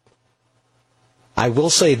 I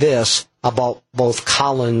will say this about both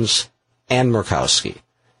Collins and Murkowski.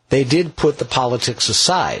 They did put the politics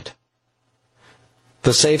aside.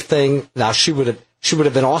 The safe thing, now she would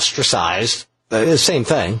have been ostracized, the same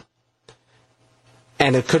thing,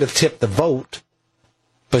 and it could have tipped the vote,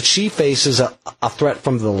 but she faces a threat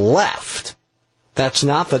from the left. That's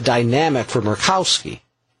not the dynamic for Murkowski.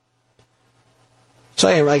 So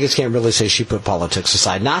I guess can't really say she put politics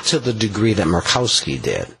aside, not to the degree that Murkowski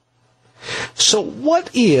did. So what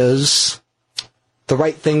is the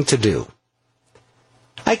right thing to do?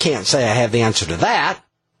 I can't say I have the answer to that,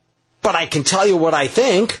 but I can tell you what I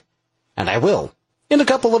think, and I will, in a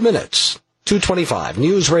couple of minutes. 225,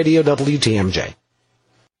 News Radio WTMJ.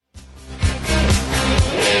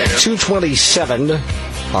 227, all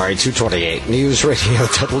right, 228, News Radio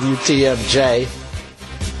WTMJ.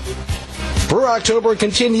 Brew October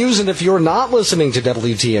continues, and if you're not listening to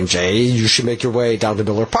WTMJ, you should make your way down to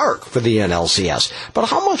Miller Park for the NLCS. But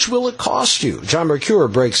how much will it cost you? John Mercure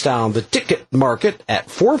breaks down the ticket market at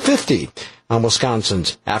 4:50 on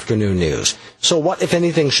Wisconsin's Afternoon News. So what, if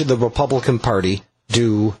anything, should the Republican Party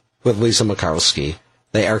do with Lisa Murkowski?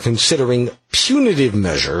 They are considering punitive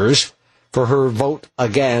measures for her vote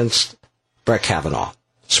against Brett Kavanaugh,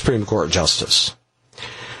 Supreme Court Justice.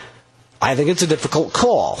 I think it's a difficult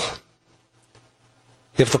call.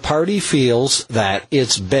 If the party feels that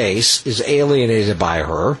its base is alienated by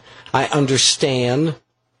her, I understand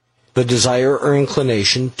the desire or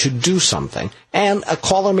inclination to do something. And a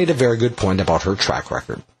caller made a very good point about her track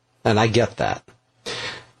record. And I get that.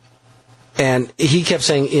 And he kept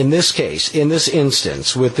saying, in this case, in this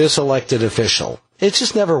instance, with this elected official, It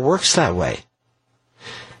just never works that way.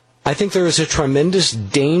 I think there is a tremendous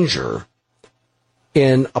danger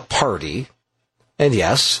in a party, and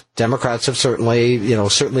yes, Democrats have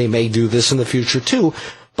certainly may do this in the future too,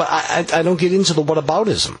 but I don't get into the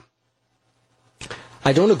whataboutism.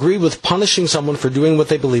 I don't agree with punishing someone for doing what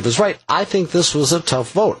they believe is right. I think this was a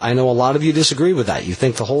tough vote. I know a lot of you disagree with that. You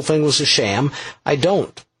think the whole thing was a sham. I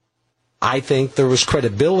don't. I think there was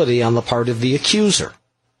credibility on the part of the accuser,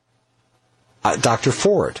 Dr.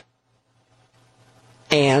 Ford.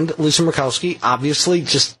 And Lisa Murkowski obviously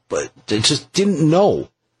just didn't know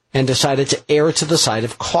and decided to err to the side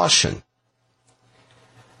of caution.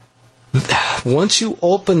 Once you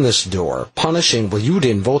open this door, punishing, well, you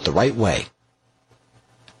didn't vote the right way,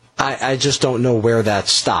 I just don't know where that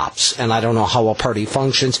stops, and I don't know how a party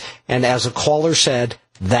functions. And as a caller said,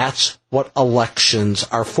 that's what elections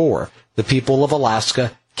are for. The people of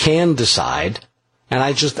Alaska can decide, and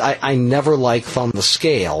I never like thumb the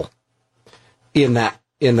scale in that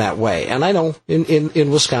way. And I know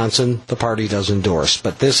in Wisconsin the party does endorse,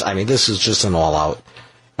 but this is just an all-out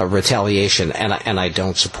retaliation, and I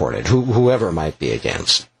don't support it, whoever it might be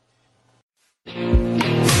against.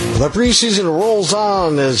 The preseason rolls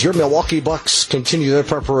on as your Milwaukee Bucks continue their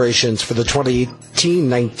preparations for the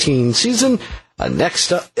 2018-19 season.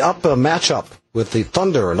 Next up, a matchup with the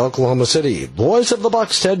Thunder in Oklahoma City. Voice of the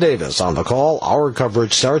Bucks, Ted Davis, on the call. Our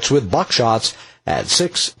coverage starts with Buckshots at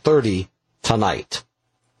 6:30 tonight.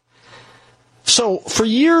 So, for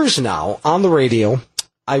years now, on the radio,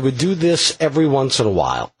 I would do this every once in a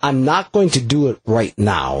while. I'm not going to do it right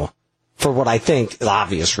now for what I think is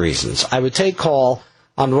obvious reasons. I would take calls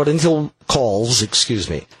on what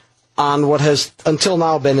has until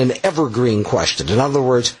now been an evergreen question. In other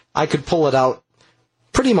words, I could pull it out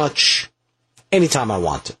pretty much anytime I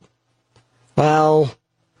wanted. Well,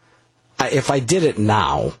 if I did it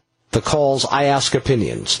now, the calls, I ask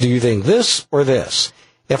opinions. Do you think this or this?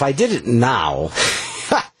 If I did it now,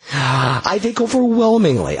 I think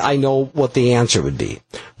overwhelmingly I know what the answer would be.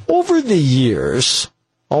 Over the years,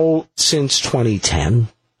 since 2010,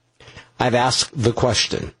 I've asked the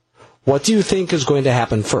question, what do you think is going to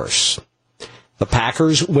happen first? The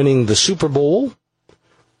Packers winning the Super Bowl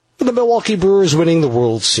or the Milwaukee Brewers winning the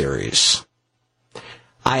World Series?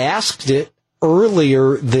 I asked it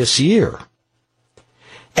earlier this year.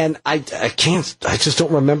 And I just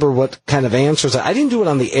don't remember what kind of answers. I didn't do it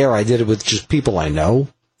on the air. I did it with just people I know.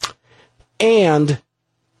 And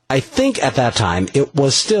I think at that time it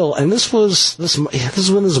was still, and this is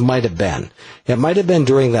when this might have been. It might have been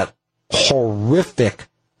during that horrific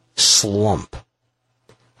slump.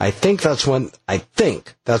 I think that's when I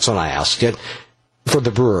asked it for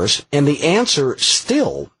the Brewers, and the answer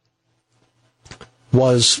still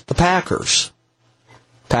was the Packers.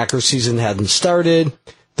 Packers season hadn't started.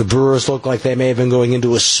 The Brewers looked like they may have been going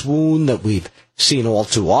into a swoon that we've seen all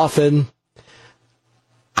too often.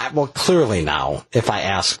 Clearly now, if I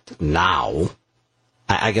asked now,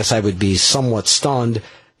 I guess I would be somewhat stunned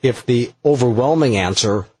if the overwhelming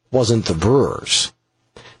answer wasn't the Brewers.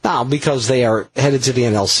 Now, because they are headed to the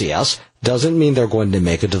NLCS, doesn't mean they're going to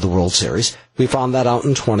make it to the World Series. We found that out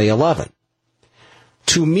in 2011.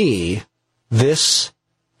 To me, this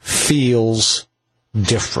feels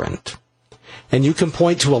different. And you can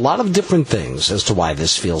point to a lot of different things as to why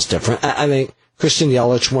this feels different. I think Christian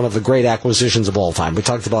Yelich, one of the great acquisitions of all time. We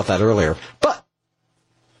talked about that earlier. But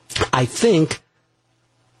I think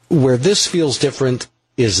where this feels different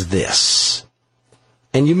is this.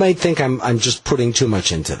 And you might think I'm just putting too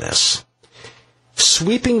much into this.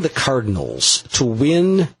 Sweeping the Cardinals to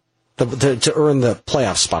win, to earn the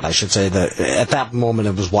playoff spot, I should say. At that moment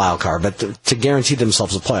it was wild card, but to guarantee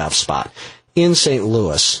themselves a playoff spot in St.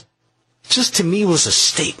 Louis, just to me was a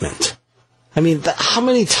statement. I mean, how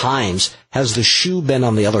many times has the shoe been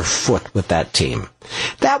on the other foot with that team?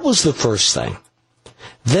 That was the first thing.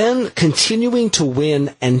 Then continuing to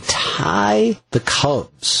win and tie the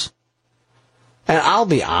Cubs. And I'll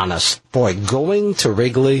be honest, boy, going to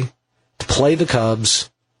Wrigley to play the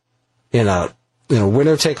Cubs in a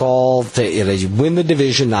winner take all, you win the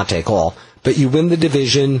division, not take all, but you win the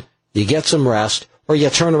division, you get some rest, or you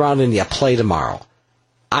turn around and you play tomorrow.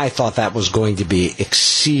 I thought that was going to be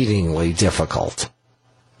exceedingly difficult.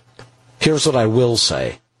 Here's what I will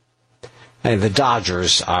say. And the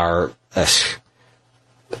Dodgers are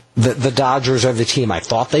the Dodgers are the team I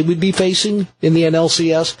thought they would be facing in the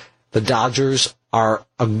NLCS. The Dodgers are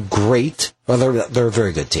they're a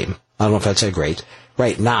very good team. I don't know if I'd say great.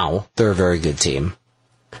 Right now, they're a very good team.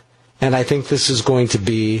 And I think this is going to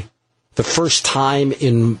be the first time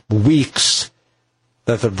in weeks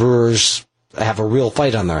that the Brewers have a real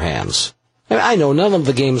fight on their hands. I know none of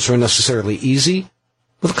the games were necessarily easy.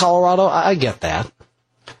 with Colorado. I get that.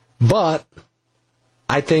 But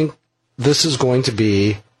I think this is going to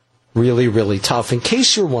be really, really tough. In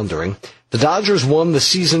case you're wondering, the Dodgers won the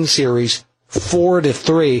season series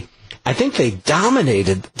 4-3. I think they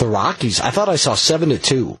dominated the Rockies. I thought I saw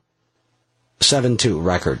 7-2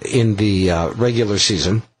 record in the regular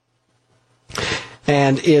season.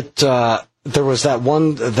 And there was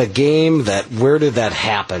the game where did that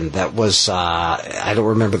happen? That was, I don't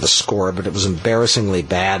remember the score, but it was embarrassingly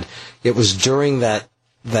bad. It was during that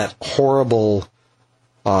horrible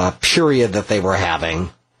period that they were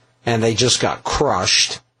having, and they just got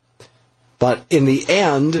crushed. But in the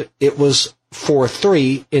end, it was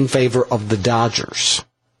 4-3 in favor of the Dodgers.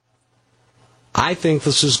 I think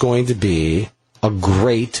this is going to be a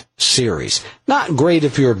great series. Not great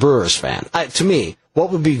if you're a Brewers fan. To me, what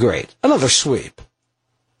would be great? Another sweep.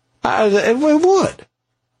 It would.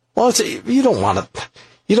 Well, you don't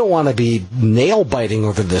want to be nail biting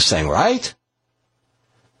over this thing, right?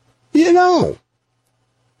 You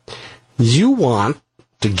want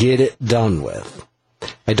to get it done with.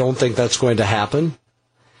 I don't think that's going to happen.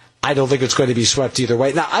 I don't think it's going to be swept either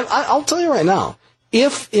way. Now, I'll tell you right now,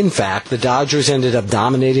 if, in fact, the Dodgers ended up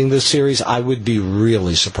dominating this series, I would be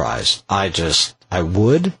really surprised. I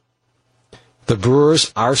would. The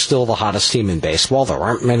Brewers are still the hottest team in baseball. There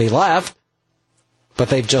aren't many left, but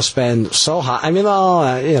they've just been so hot. I mean,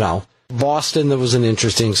 Boston, there was an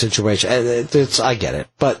interesting situation. I get it.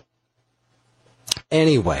 But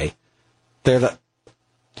anyway, they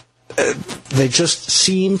just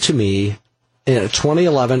seem to me, in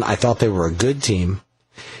 2011, I thought they were a good team.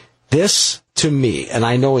 This, to me, and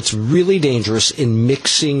I know it's really dangerous in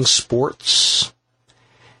mixing sports,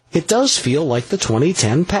 it does feel like the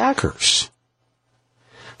 2010 Packers.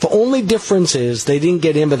 The only difference is they didn't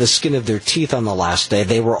get in by the skin of their teeth on the last day.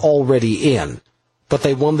 They were already in. But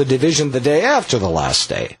they won the division the day after the last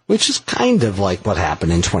day, which is kind of like what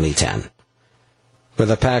happened in 2010, where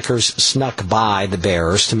the Packers snuck by the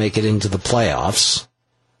Bears to make it into the playoffs,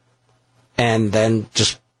 and then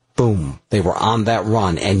just, boom, they were on that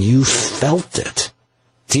run, and you felt it.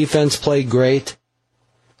 Defense played great.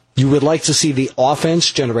 You would like to see the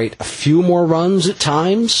offense generate a few more runs at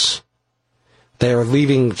times. They are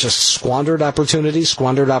leaving just squandered opportunity.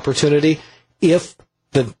 If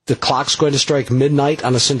the clock's going to strike midnight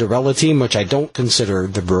on a Cinderella team, which I don't consider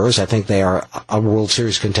the Brewers, I think they are a World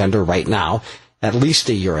Series contender right now, at least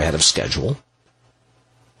a year ahead of schedule.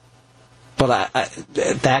 But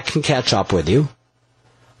that can catch up with you.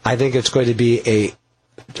 I think it's going to be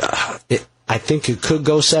I think it could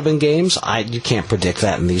go 7 games. You can't predict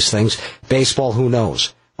that in these things. Baseball, who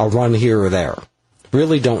knows? A run here or there.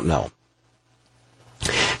 Really don't know.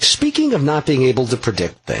 Speaking of not being able to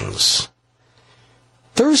predict things,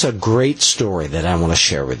 there's a great story that I want to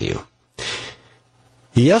share with you.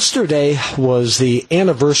 Yesterday was the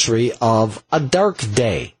anniversary of a dark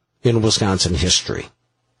day in Wisconsin history.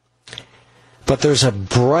 But there's a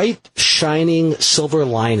bright, shining silver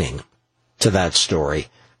lining to that story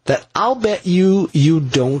that I'll bet you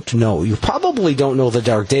don't know. You probably don't know the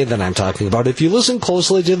dark day that I'm talking about. If you listen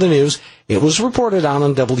closely to the news, it was reported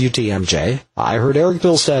on WTMJ. I heard Eric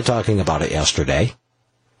Bilstad talking about it yesterday.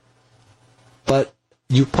 But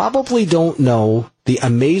you probably don't know the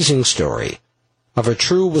amazing story of a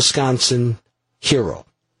true Wisconsin hero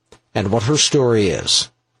and what her story is.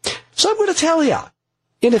 So I'm going to tell you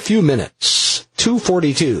in a few minutes.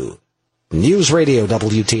 2:42, News Radio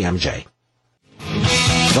WTMJ.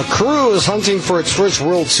 The Crew is hunting for its first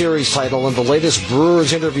World Series title, and the latest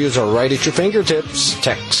Brewers interviews are right at your fingertips.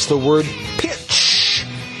 Text the word pitch,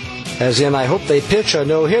 as in I hope they pitch a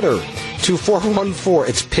no-hitter. 2414,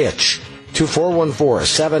 it's pitch.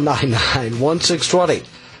 2414-799-1620.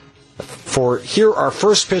 For Hear Our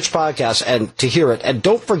First Pitch podcast and to hear it. And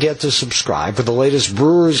don't forget to subscribe for the latest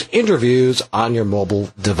Brewers interviews on your mobile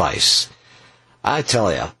device. I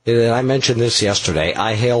tell you, and I mentioned this yesterday,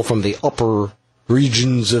 I hail from the upper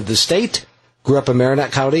regions of the state, grew up in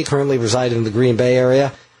Marinette County, currently reside in the Green Bay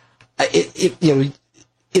area. In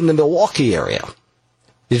the Milwaukee area.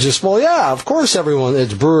 You just, well, yeah, of course everyone,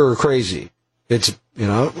 it's Brewer crazy. It's,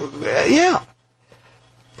 yeah.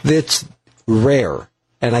 It's rare.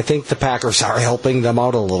 And I think the Packers are helping them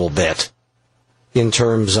out a little bit in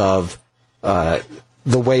terms of the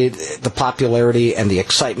way, the popularity and the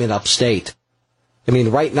excitement upstate. I mean,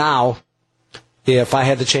 right now, if I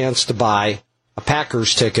had the chance to buy a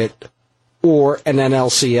Packers ticket or an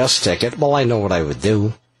NLCS ticket, well, I know what I would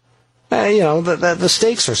do. The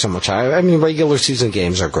stakes are so much higher. I mean, regular season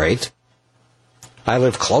games are great. I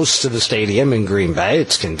live close to the stadium in Green Bay.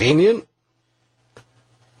 It's convenient.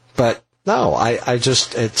 But, no,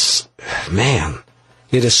 it's, man,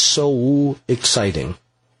 It is so exciting.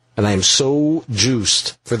 And I am so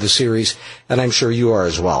juiced for the series, and I'm sure you are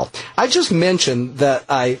as well. I just mentioned that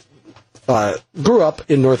I grew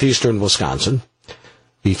up in northeastern Wisconsin,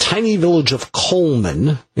 the tiny village of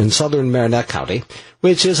Coleman in southern Marinette County,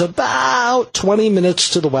 which is about 20 minutes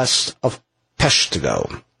to the west of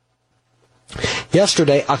Peshtigo.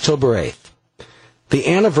 Yesterday, October 8th, the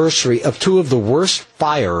anniversary of two of the worst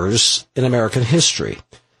fires in American history.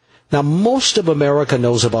 Now, most of America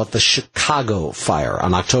knows about the Chicago fire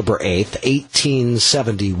on October 8th,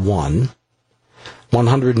 1871,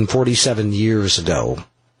 147 years ago.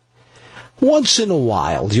 Once in a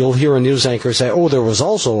while, you'll hear a news anchor say, oh, there was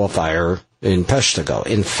also a fire in Peshtigo.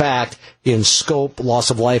 In fact, in scope, loss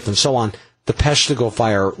of life, and so on, the Peshtigo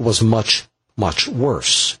fire was much, much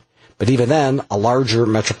worse. But even then, a larger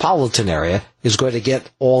metropolitan area is going to get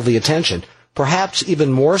all the attention, perhaps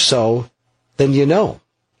even more so than you know.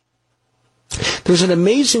 There's an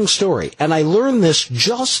amazing story, and I learned this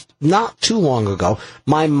just not too long ago.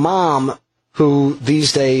 My mom, who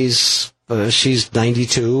these days, she's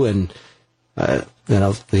 92, and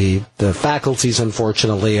the faculties,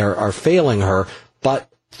 unfortunately, are failing her,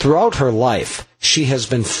 but throughout her life, she has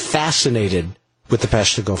been fascinated with the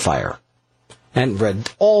Peshtigo fire and read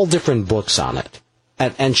all different books on it.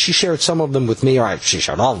 And she shared some of them with me, or she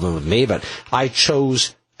shared all of them with me, but I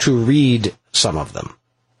chose to read some of them.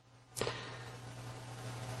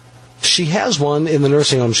 She has one in the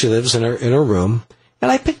nursing home she lives in her room,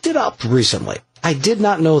 and I picked it up recently. I did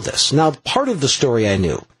not know this. Now, part of the story I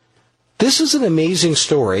knew. This is an amazing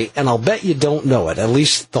story, and I'll bet you don't know it, at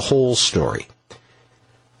least the whole story.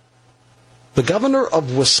 The governor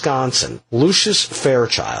of Wisconsin, Lucius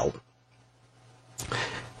Fairchild,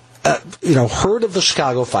 heard of the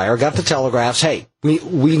Chicago fire, got the telegraphs, hey,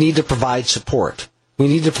 we need to provide support. We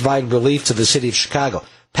need to provide relief to the city of Chicago.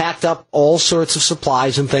 Packed up all sorts of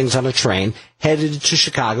supplies and things on a train, headed to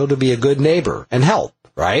Chicago to be a good neighbor and help,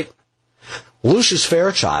 right? Lucius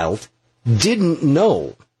Fairchild didn't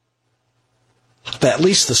know, at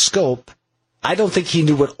least the scope, I don't think he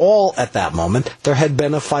knew at all at that moment, there had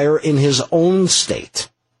been a fire in his own state.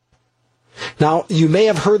 Now, you may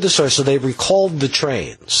have heard the story, so they recalled the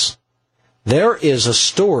trains. There is a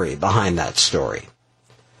story behind that story.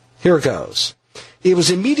 Here it goes. It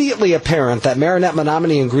was immediately apparent that Marinette,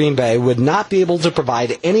 Menominee, and Green Bay would not be able to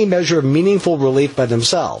provide any measure of meaningful relief by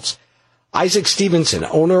themselves. Isaac Stevenson,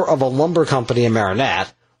 owner of a lumber company in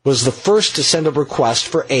Marinette, was the first to send a request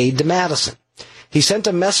for aid to Madison. He sent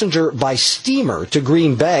a messenger by steamer to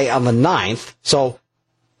Green Bay on the 9th, so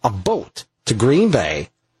a boat to Green Bay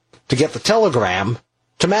to get the telegram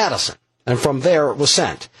to Madison, and from there it was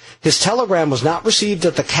sent. His telegram was not received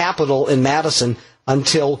at the Capitol in Madison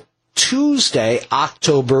until Tuesday,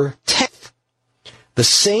 October 10th. The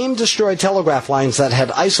same destroyed telegraph lines that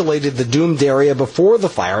had isolated the doomed area before the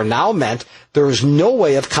fire now meant there was no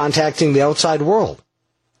way of contacting the outside world.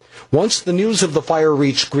 Once the news of the fire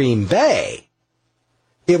reached Green Bay,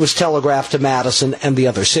 it was telegraphed to Madison and the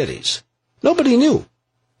other cities. Nobody knew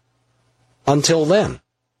until then.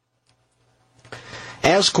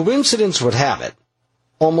 As coincidence would have it,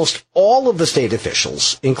 almost all of the state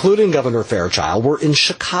officials, including Governor Fairchild, were in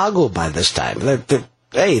Chicago by this time.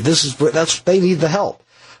 They need the help.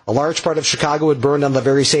 A large part of Chicago had burned on the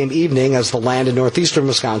very same evening as the land in northeastern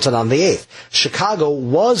Wisconsin on the 8th. Chicago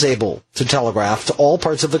was able to telegraph to all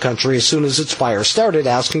parts of the country as soon as its fire started,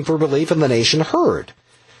 asking for relief, and the nation heard.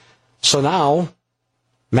 So now,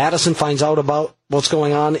 Madison finds out about what's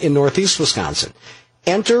going on in northeast Wisconsin.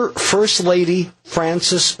 Enter First Lady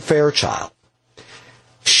Frances Fairchild.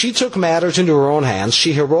 She took matters into her own hands.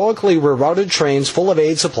 She heroically rerouted trains full of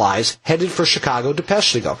aid supplies headed for Chicago to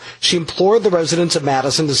Peshtigo. She implored the residents of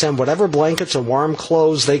Madison to send whatever blankets or warm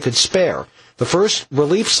clothes they could spare. The first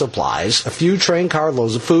relief supplies, a few train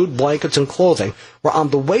carloads of food, blankets, and clothing, were on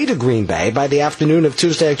the way to Green Bay by the afternoon of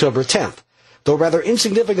Tuesday, October 10th. Though rather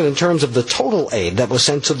insignificant in terms of the total aid that was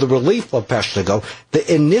sent to the relief of Peshtigo,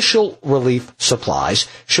 the initial relief supplies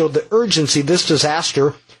showed the urgency this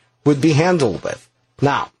disaster would be handled with.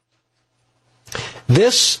 Now,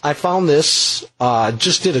 I found this,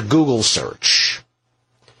 just did a Google search.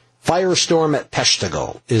 Firestorm at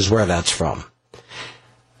Peshtigo is where that's from.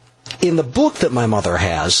 In the book that my mother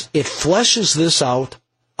has, it fleshes this out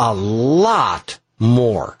a lot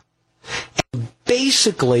more. And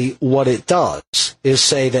basically what it does is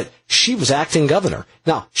say that she was acting governor.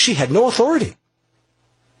 Now, she had no authority.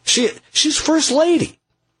 She's first lady.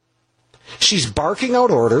 She's barking out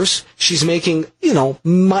orders. She's making,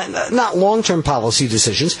 not long-term policy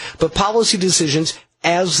decisions, but policy decisions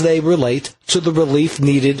as they relate to the relief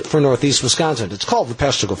needed for northeast Wisconsin. It's called the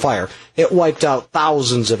Peshtigo Fire. It wiped out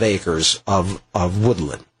thousands of acres of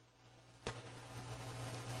woodland.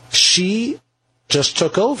 She just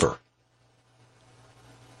took over.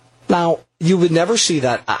 Now, you would never see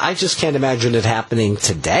that. I just can't imagine it happening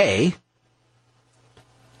today.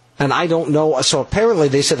 And I don't know. So apparently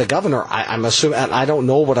they said the governor, I'm assuming, and I don't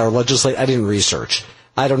know what our legislature, I didn't research.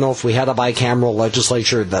 I don't know if we had a bicameral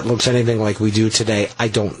legislature that looks anything like we do today. I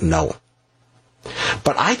don't know.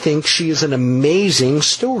 But I think she is an amazing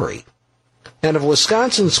story. And if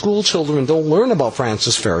Wisconsin school children don't learn about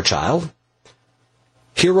Frances Fairchild,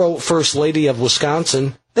 hero First Lady of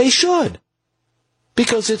Wisconsin, they should.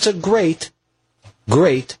 Because it's a great,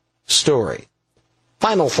 great story.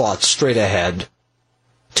 Final thoughts straight ahead.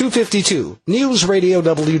 252 News Radio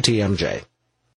WTMJ.